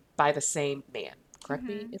children by the same man. Correct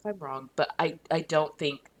me if I'm wrong, but I don't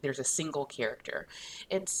think there's a single character.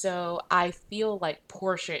 And so I feel like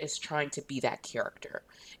Portia is trying to be that character.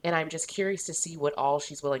 And I'm just curious to see what all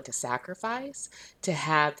she's willing to sacrifice to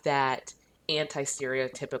have that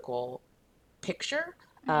anti-stereotypical picture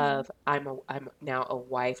of I'm now a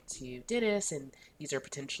wife to Dennis, and these are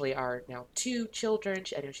potentially our now 2 children.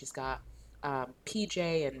 I know she's got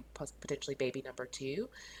PJ and potentially baby number 2,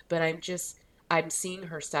 but I'm seeing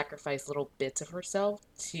her sacrifice little bits of herself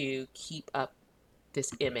to keep up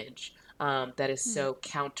this image that is so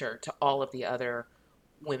counter to all of the other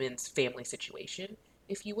women's family situation,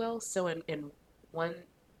 if you will. So in one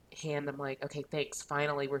hand, I'm like, okay, thanks.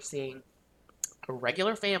 Finally, we're seeing a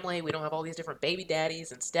regular family. We don't have all these different baby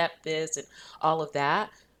daddies and step this and all of that.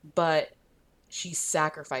 But she's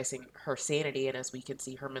sacrificing her sanity, and as we can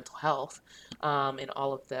see, her mental health, and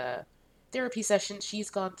all of the therapy sessions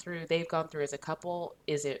they've gone through as a couple.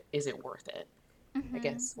 Is it worth it? I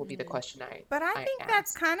guess will be the question But I think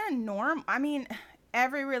that's kind of normal. I mean,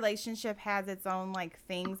 every relationship has its own like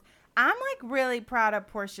things. I'm like really proud of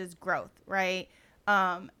Portia's growth, right?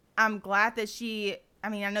 I'm glad that I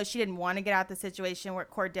know she didn't want to get out the situation with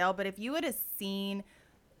Cordell, but if you would have seen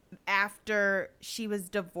after she was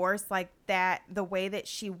divorced, like that, the way that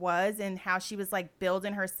she was and how she was like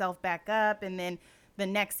building herself back up, and then the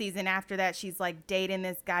next season after that, she's like dating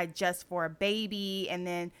this guy just for a baby. And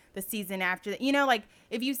then the season after that, like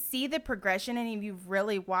if you see the progression and if you've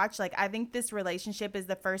really watched, like, I think this relationship is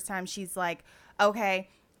the first time she's like, okay,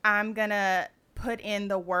 I'm going to put in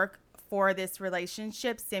the work for this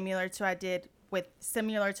relationship similar to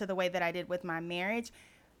the way that I did with my marriage.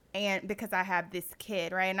 And because I have this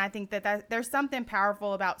kid, right? And I think that there's something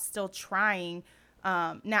powerful about still trying.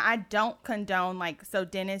 Now I don't condone so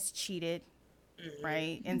Dennis cheated.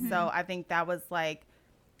 Right. And so I think that was like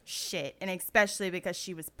shit. And especially because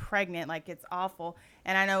she was pregnant, like it's awful.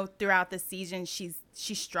 And I know throughout the season, she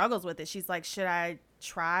struggles with it. She's like, should I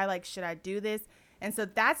try? Like, should I do this? And so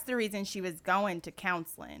that's the reason she was going to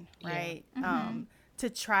counseling. Right. Yeah. To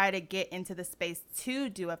try to get into the space to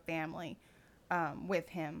do a family with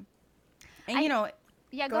him. And,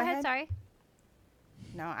 Yeah, go ahead. Sorry.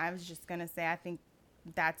 No, I was just going to say, I think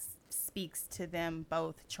that speaks to them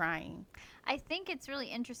both trying. I think it's really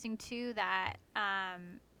interesting too that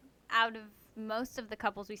out of most of the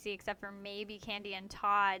couples we see, except for maybe Candy and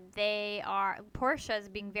Todd, Portia's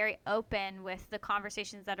being very open with the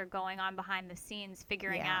conversations that are going on behind the scenes,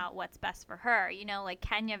 figuring out what's best for her. You know, like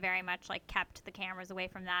Kenya very much like kept the cameras away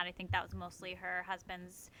from that. I think that was mostly her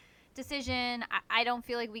husband's decision. I don't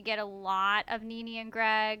feel like we get a lot of Nene and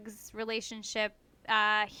Greg's relationship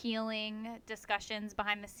healing discussions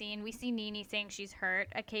behind the scene. We see Nene saying she's hurt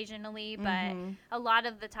occasionally, but a lot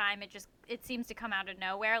of the time it seems to come out of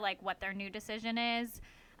nowhere, like what their new decision is.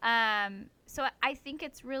 So I think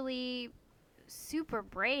it's really super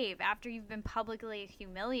brave after you've been publicly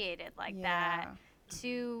humiliated like that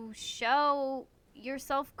to show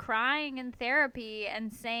yourself crying in therapy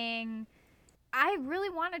and saying, I really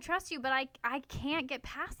want to trust you, but I can't get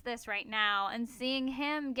past this right now. And seeing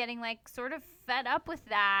him getting like sort of fed up with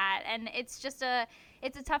that. And it's just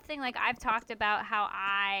it's a tough thing. Like I've talked about how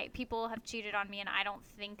people have cheated on me and I don't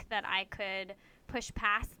think that I could push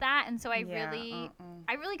past that. And so I really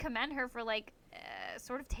commend her for like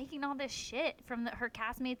sort of taking all this shit from her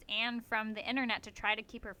castmates and from the internet to try to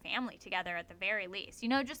keep her family together at the very least. You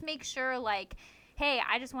know, just make sure like, hey,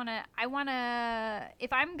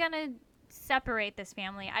 if I'm going to separate this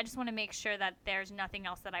family, I just want to make sure that there's nothing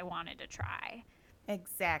else that I wanted to try.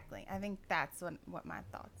 Exactly. I think that's what my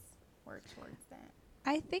thoughts were towards that.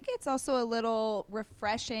 I think it's also a little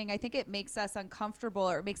refreshing. I think it makes us uncomfortable,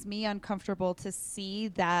 or it makes me uncomfortable to see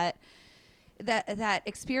that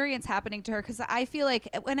experience happening to her, because I feel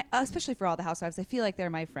like especially for all the housewives, I feel like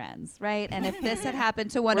they're my friends, right? And if this had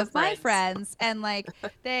happened to one of my friends, and like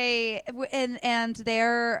and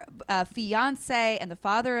their fiance and the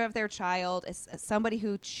father of their child is somebody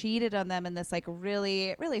who cheated on them in this like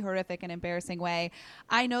really, really horrific and embarrassing way,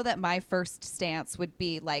 I know that my first stance would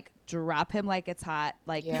be like, drop him like it's hot.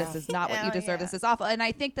 Like, this is not what you deserve. This is awful. And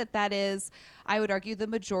I think that is, I would argue, the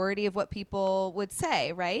majority of what people would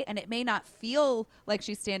say, right? And it may not feel like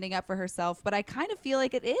she's standing up for herself, but I kind of feel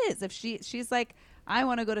like it is. If she's like, I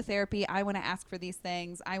want to go to therapy, I want to ask for these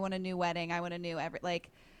things, I want a new wedding, I want a new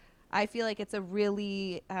I feel like it's a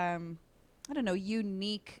really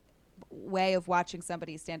unique way of watching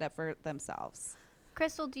somebody stand up for themselves.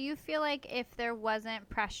 Crystal, do you feel like if there wasn't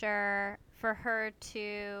pressure for her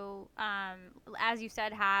to, as you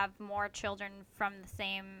said, have more children from the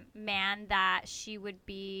same man, that she would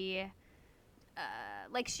be,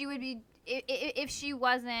 if she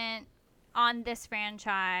wasn't on this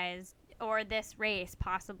franchise or this race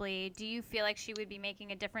possibly, do you feel like she would be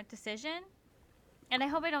making a different decision? And I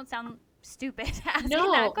hope I don't sound stupid asking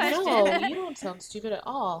that question. No, you don't sound stupid at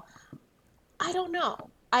all. I don't know,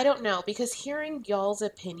 because hearing y'all's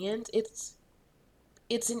opinions, it's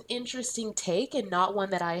an interesting take and not one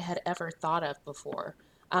that I had ever thought of before.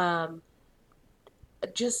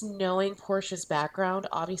 Just knowing Portia's background,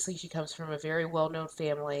 obviously she comes from a very well-known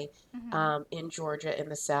family in Georgia in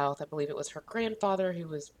the South. I believe it was her grandfather who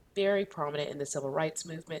was very prominent in the civil rights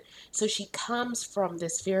movement. So she comes from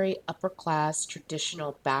this very upper-class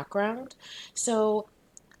traditional background. So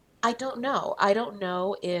I don't know. I don't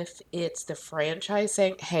know if it's the franchise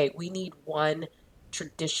saying, hey, we need one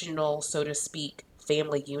traditional, so to speak,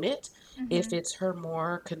 family unit, if it's her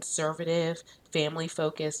more conservative,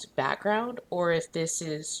 family-focused background, or if this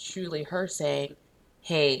is truly her saying,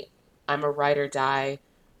 hey, I'm a ride or die,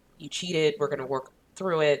 you cheated, we're going to work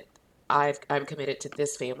through it, I'm committed to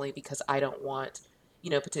this family because I don't want,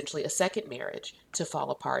 potentially a second marriage to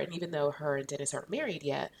fall apart. And even though her and Dennis aren't married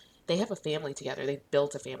yet, they have a family together. They've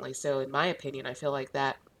built a family. So in my opinion, I feel like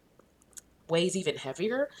that weighs even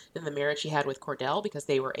heavier than the marriage she had with Cordell, because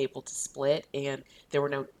they were able to split and there were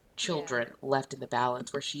no children left in the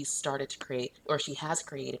balance, where she started to create, or she has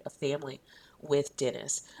created, a family with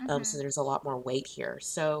Dennis. So there's a lot more weight here.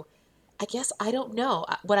 So I guess I don't know.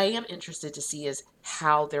 What I am interested to see is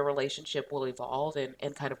how their relationship will evolve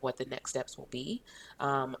and kind of what the next steps will be.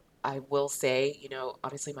 I will say,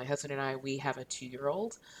 obviously my husband and I, we have a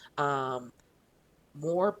 2-year-old.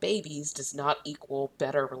 More babies does not equal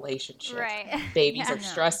better relationship. Right. Babies are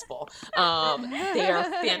stressful. They are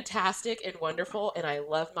fantastic and wonderful, and I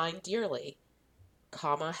love mine dearly.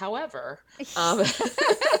 However,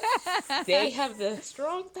 they have the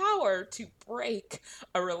strong power to break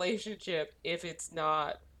a relationship if it's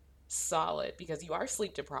not solid, because you are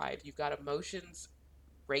sleep deprived. You've got emotions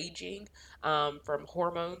raging from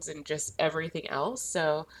hormones and just everything else.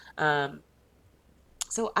 So I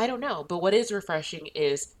don't know. But what is refreshing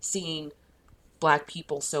is seeing Black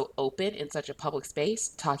people so open in such a public space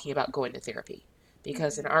talking about going to therapy.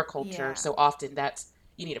 Because in our culture, so often that's,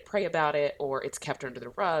 you need to pray about it, or it's kept under the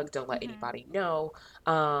rug. Don't let anybody know.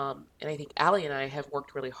 And I think Allie and I have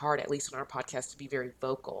worked really hard, at least on our podcast, to be very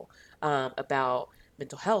vocal about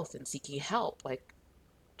mental health and seeking help. Like,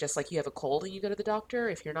 just like you have a cold and you go to the doctor,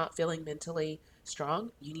 if you're not feeling mentally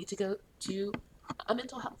strong, you need to go to a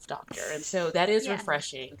mental health doctor. And so that is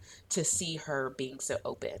refreshing to see her being so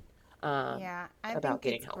open I about think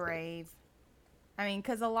getting it's help. brave. I mean,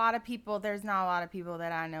 because there's not a lot of people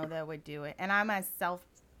that I know that would do it. And I myself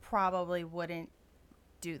probably wouldn't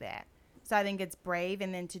do that. So I think it's brave.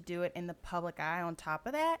 And then to do it in the public eye on top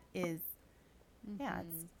of that is,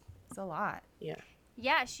 it's a lot. Yeah.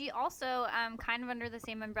 Yeah, she also, kind of under the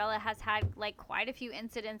same umbrella, has had like quite a few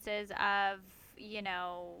incidences of,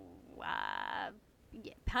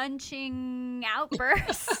 punching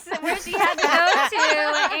outbursts where she had to go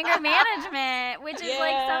to anger management, which is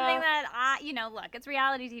like something that look, it's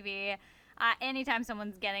reality TV. Anytime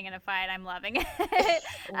someone's getting in a fight, I'm loving it.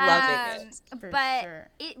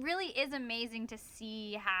 It really is amazing to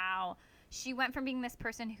see how she went from being this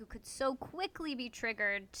person who could so quickly be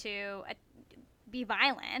triggered to be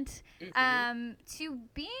violent, to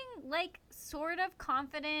being like sort of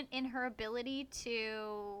confident in her ability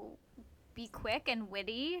to be quick and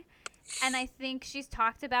witty. And I think she's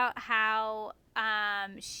talked about how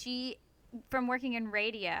she, from working in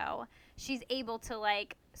radio, she's able to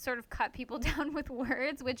like sort of cut people down with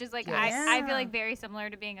words, which is like I feel like very similar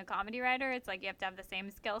to being a comedy writer. It's like you have to have the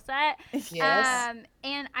same skill set.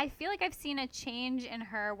 And I feel like I've seen a change in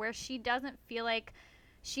her where she doesn't feel like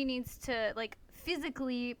she needs to like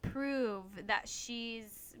physically prove that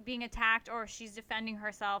she's being attacked or she's defending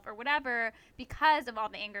herself or whatever because of all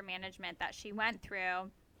the anger management that she went through.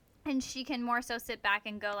 And she can more so sit back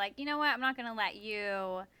and go like, you know what, I'm not going to let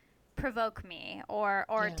you provoke me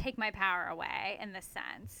or take my power away in this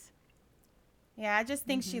sense. Yeah, I just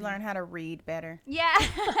think she learned how to read better. Yeah.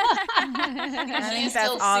 I think that's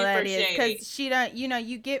all that is. Because she don't,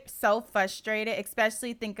 you get so frustrated,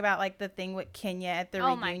 especially think about like the thing with Kenya at the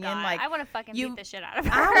reunion. My God. Like, I want to fucking beat the shit out of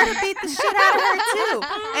her. I want to beat the shit out of her too.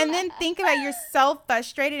 And then think about you're so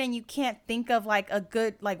frustrated and you can't think of like a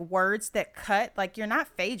good like words that cut. Like you're not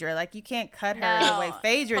Phaedra. Like you can't cut her the way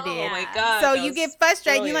Phaedra did. Oh my God. So you get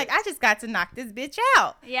frustrated. You're like, I just got to knock this bitch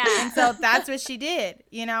out. Yeah. And so that's what she did,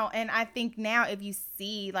 And I think now if you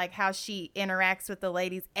see like how she interacts with the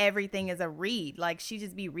ladies, everything is a read. Like she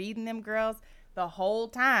just be reading them girls the whole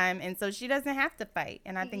time. And so she doesn't have to fight.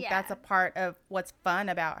 And I think that's a part of what's fun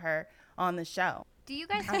about her on the show. Do you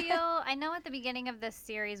guys feel, I know at the beginning of this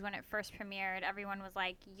series when it first premiered, everyone was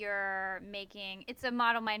like, it's a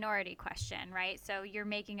model minority question, right? So you're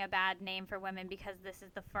making a bad name for women because this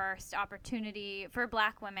is the first opportunity for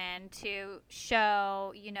Black women to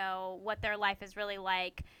show, what their life is really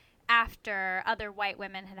like after other white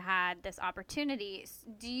women had this opportunity.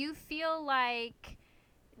 Do you feel like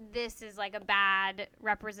this is like a bad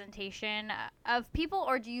representation of people,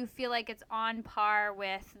 or do you feel like it's on par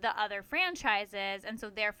with the other franchises and so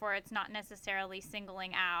therefore it's not necessarily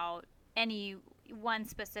singling out any one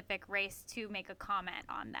specific race to make a comment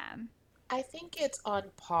on them? I think it's on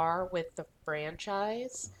par with the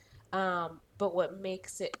franchise, but what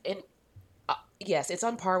makes it, and yes, it's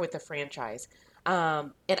on par with the franchise.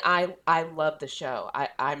 And I love the show.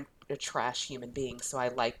 I'm a trash human being, so I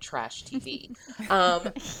like trash TV.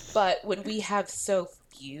 But when we have so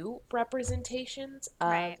few representations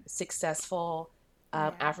of successful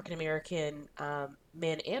African American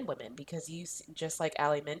men and women, because just like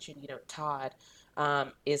Allie mentioned, Todd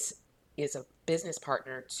is a business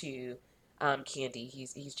partner to Candy.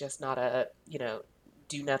 He's just not a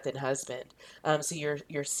do nothing husband. So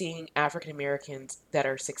you're seeing African Americans that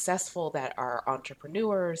are successful, that are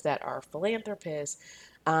entrepreneurs, that are philanthropists.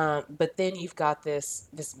 But then you've got this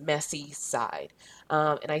messy side.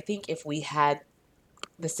 And I think if we had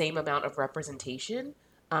the same amount of representation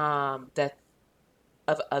that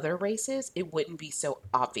of other races, it wouldn't be so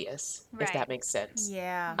obvious, if that makes sense.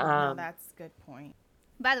 Yeah, no, that's a good point.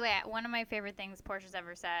 By the way, one of my favorite things Portia's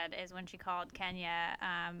ever said is when she called Kenya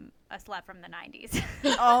a slut from the 90s.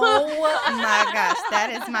 Oh my gosh,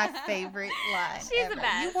 that is my favorite line. She's the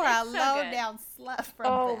best. You were a low-down slut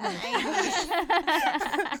from the 90s.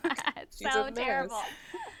 It's so terrible.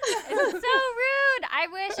 It's so rude.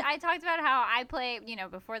 I talked about how I play,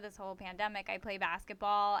 before this whole pandemic, I play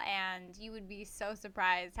basketball, and you would be so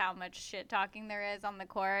surprised how much shit talking there is on the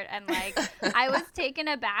court. And like, I was taken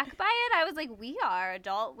aback by it. I was like, we are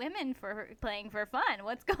adult women for playing for fun.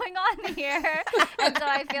 What's going on here? And so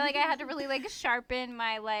I feel like I had to really like sharpen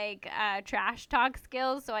my trash talk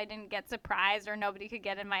skills so I didn't get surprised or nobody could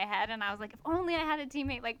get in my head. And I was like, if only I had a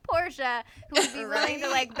teammate like Portia who would be willing to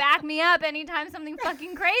like back me up anytime something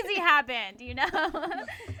fucking crazy happened,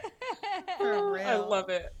 For real. I love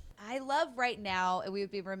it. I love right now, and we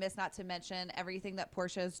would be remiss not to mention everything that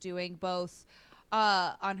Portia is doing, both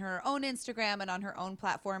on her own Instagram and on her own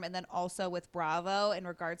platform, and then also with Bravo in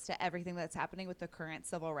regards to everything that's happening with the current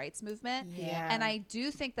civil rights movement. Yeah. And I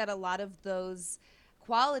do think that a lot of those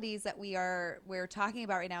qualities that we're talking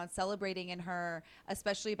about right now and celebrating in her,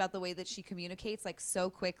 especially about the way that she communicates like so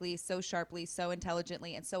quickly, so sharply, so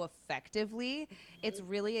intelligently, and so effectively, it's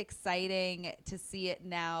really exciting to see it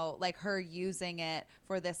now, like her using it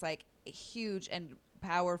for this like huge and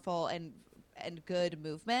powerful and good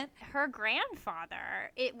movement. Her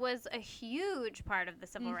grandfather, it was a huge part of the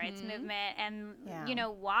civil rights movement, and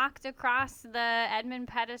walked across the Edmund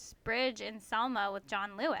Pettus Bridge in Selma with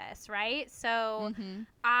John Lewis, right? So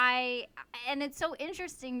and it's so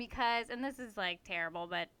interesting because, and this is like terrible,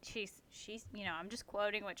 but she's I'm just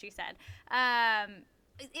quoting what she said.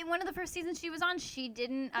 In one of the first seasons she was on, she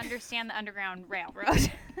didn't understand the Underground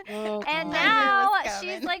Railroad. And now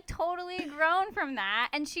she's like totally grown from that,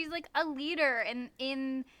 and she's like a leader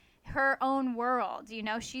in her own world.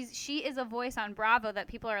 She is a voice on Bravo that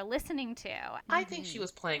people are listening to. I think she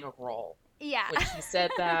was playing a role. Yeah. When she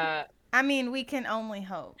said that. I mean, we can only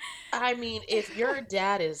hope. I mean, if your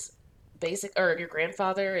dad is or your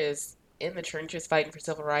grandfather is in the trenches fighting for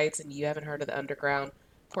civil rights and you haven't heard of the Underground,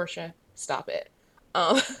 Portia, stop it.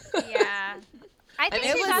 Yeah. I think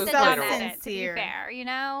it she was got the so dumb at it, to be sincere. fair,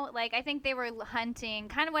 Like, I think they were hunting,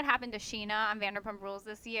 kind of what happened to Sheena on Vanderpump Rules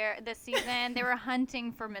this season. They were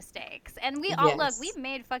hunting for mistakes. And we all, look, we've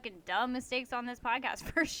made fucking dumb mistakes on this podcast,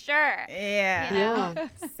 for sure. Yeah.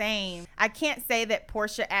 Same. I can't say that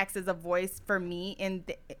Portia acts as a voice for me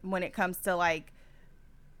when it comes to, like,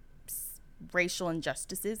 racial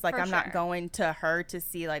injustices. Like, I'm not going to her to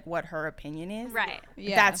see, like, what her opinion is. Right.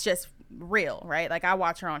 Yeah. That's just real, right? Like, I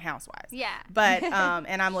watch her on Housewives. Yeah. But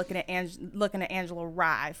and I'm looking at Angela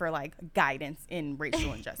Rye for like guidance in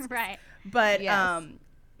racial injustice. Right. But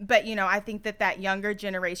but I think that younger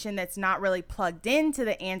generation that's not really plugged into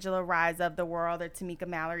the Angela Ryes of the world or Tamika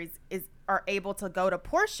Mallory's are able to go to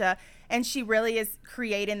Portia, and she really is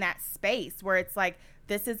creating that space where it's like,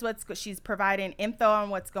 this is she's providing info on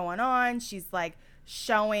what's going on. She's like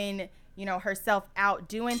showing herself out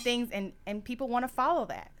doing things, and people want to follow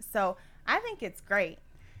that. So I think it's great.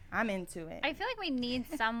 I'm into it. I feel like we need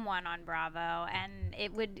someone on Bravo, and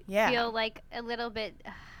it would feel like a little bit,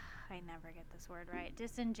 I never get this word right,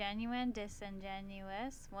 disingenuous,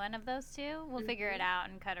 one of those two. We'll figure it out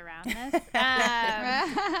and cut around this.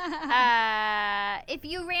 If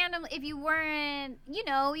you weren't,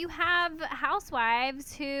 you have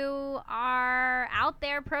housewives who are out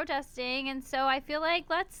there protesting, and so I feel like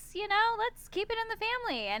let's keep it in the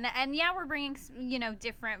family, and we're bringing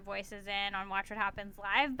different voices in on Watch What Happens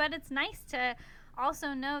Live, but it's nice to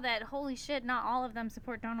also know that, holy shit, not all of them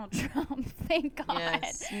support Donald Trump. Thank God.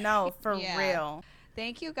 Yes. No, for real.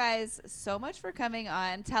 Thank you guys so much for coming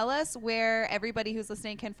on. Tell us where everybody who's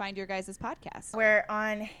listening can find your guys' podcast. We're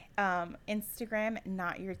on Instagram,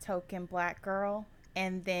 Not Your Token Black Girl.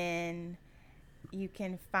 And then you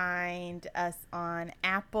can find us on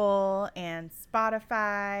Apple and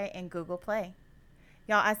Spotify and Google Play.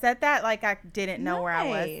 Y'all, I said that like I didn't know where I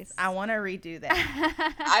was. I want to redo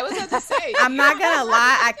that. I was about to say. I'm not going to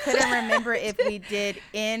lie. I couldn't remember if we did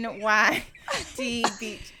NYT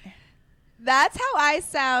Beach. That's how I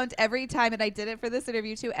sound every time, and I did it for this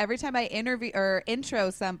interview too. Every time I interview or intro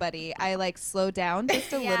somebody, I like slow down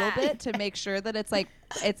just a little bit to make sure that it's like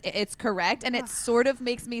it's correct, and it sort of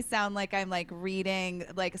makes me sound like I'm like reading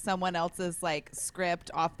like someone else's like script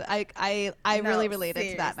off the. I really related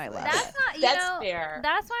to that, and I love it. That's fair.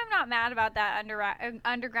 That's why I'm not mad about that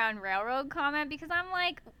Underground Railroad comment, because I'm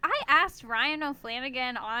like, I asked Ryan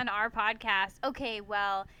O'Flanagan on our podcast, okay,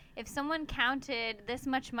 well, if someone counted this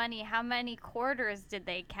much money, how many quarters did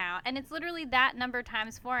they count? And it's literally that number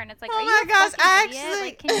times 4. And it's like, are you a fucking idiot?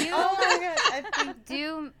 Like, can you I think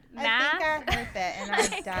do math? I think I heard that and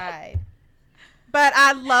I died. But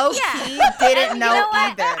I low-key didn't know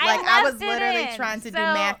either. Like, I was literally trying to do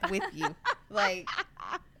math with you. Like...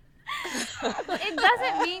 It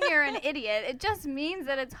doesn't mean you're an idiot. It just means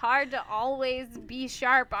that it's hard to always be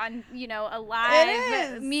sharp on, a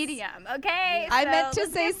live medium. Okay? I meant to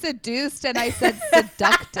say seduced, and I said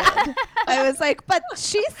seducted. I was like, but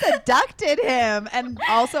she seducted him, and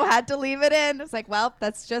also had to leave it in. It's like, well,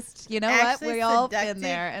 that's just, what? We all been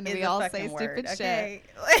there, and we all say stupid shit.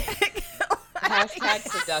 Hashtag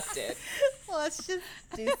seducted. Well, let's just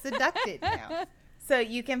do seducted now. So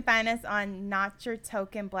you can find us on Not Your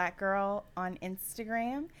Token Black Girl on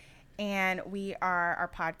Instagram. And our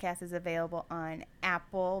podcast is available on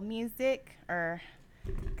Apple Music.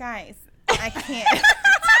 Guys, I can't.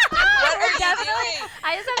 What are definitely.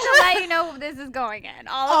 I just have to let you know this is going in.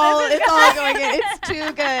 Oh, All of this is it's all going in. It's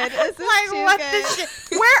too good. This is Like, too what good. the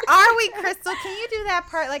shit? Where are we, Crystal? Can you do that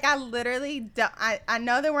part? Like, I literally don't. I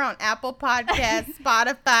know that we're on Apple Podcasts,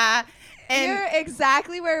 Spotify, and You're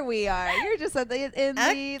exactly where we are. You're just in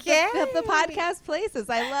the podcast places.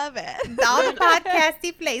 I love it. all the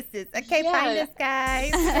podcasty places. Okay, find Yes. us,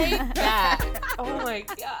 guys. Take that. Oh my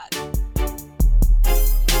God.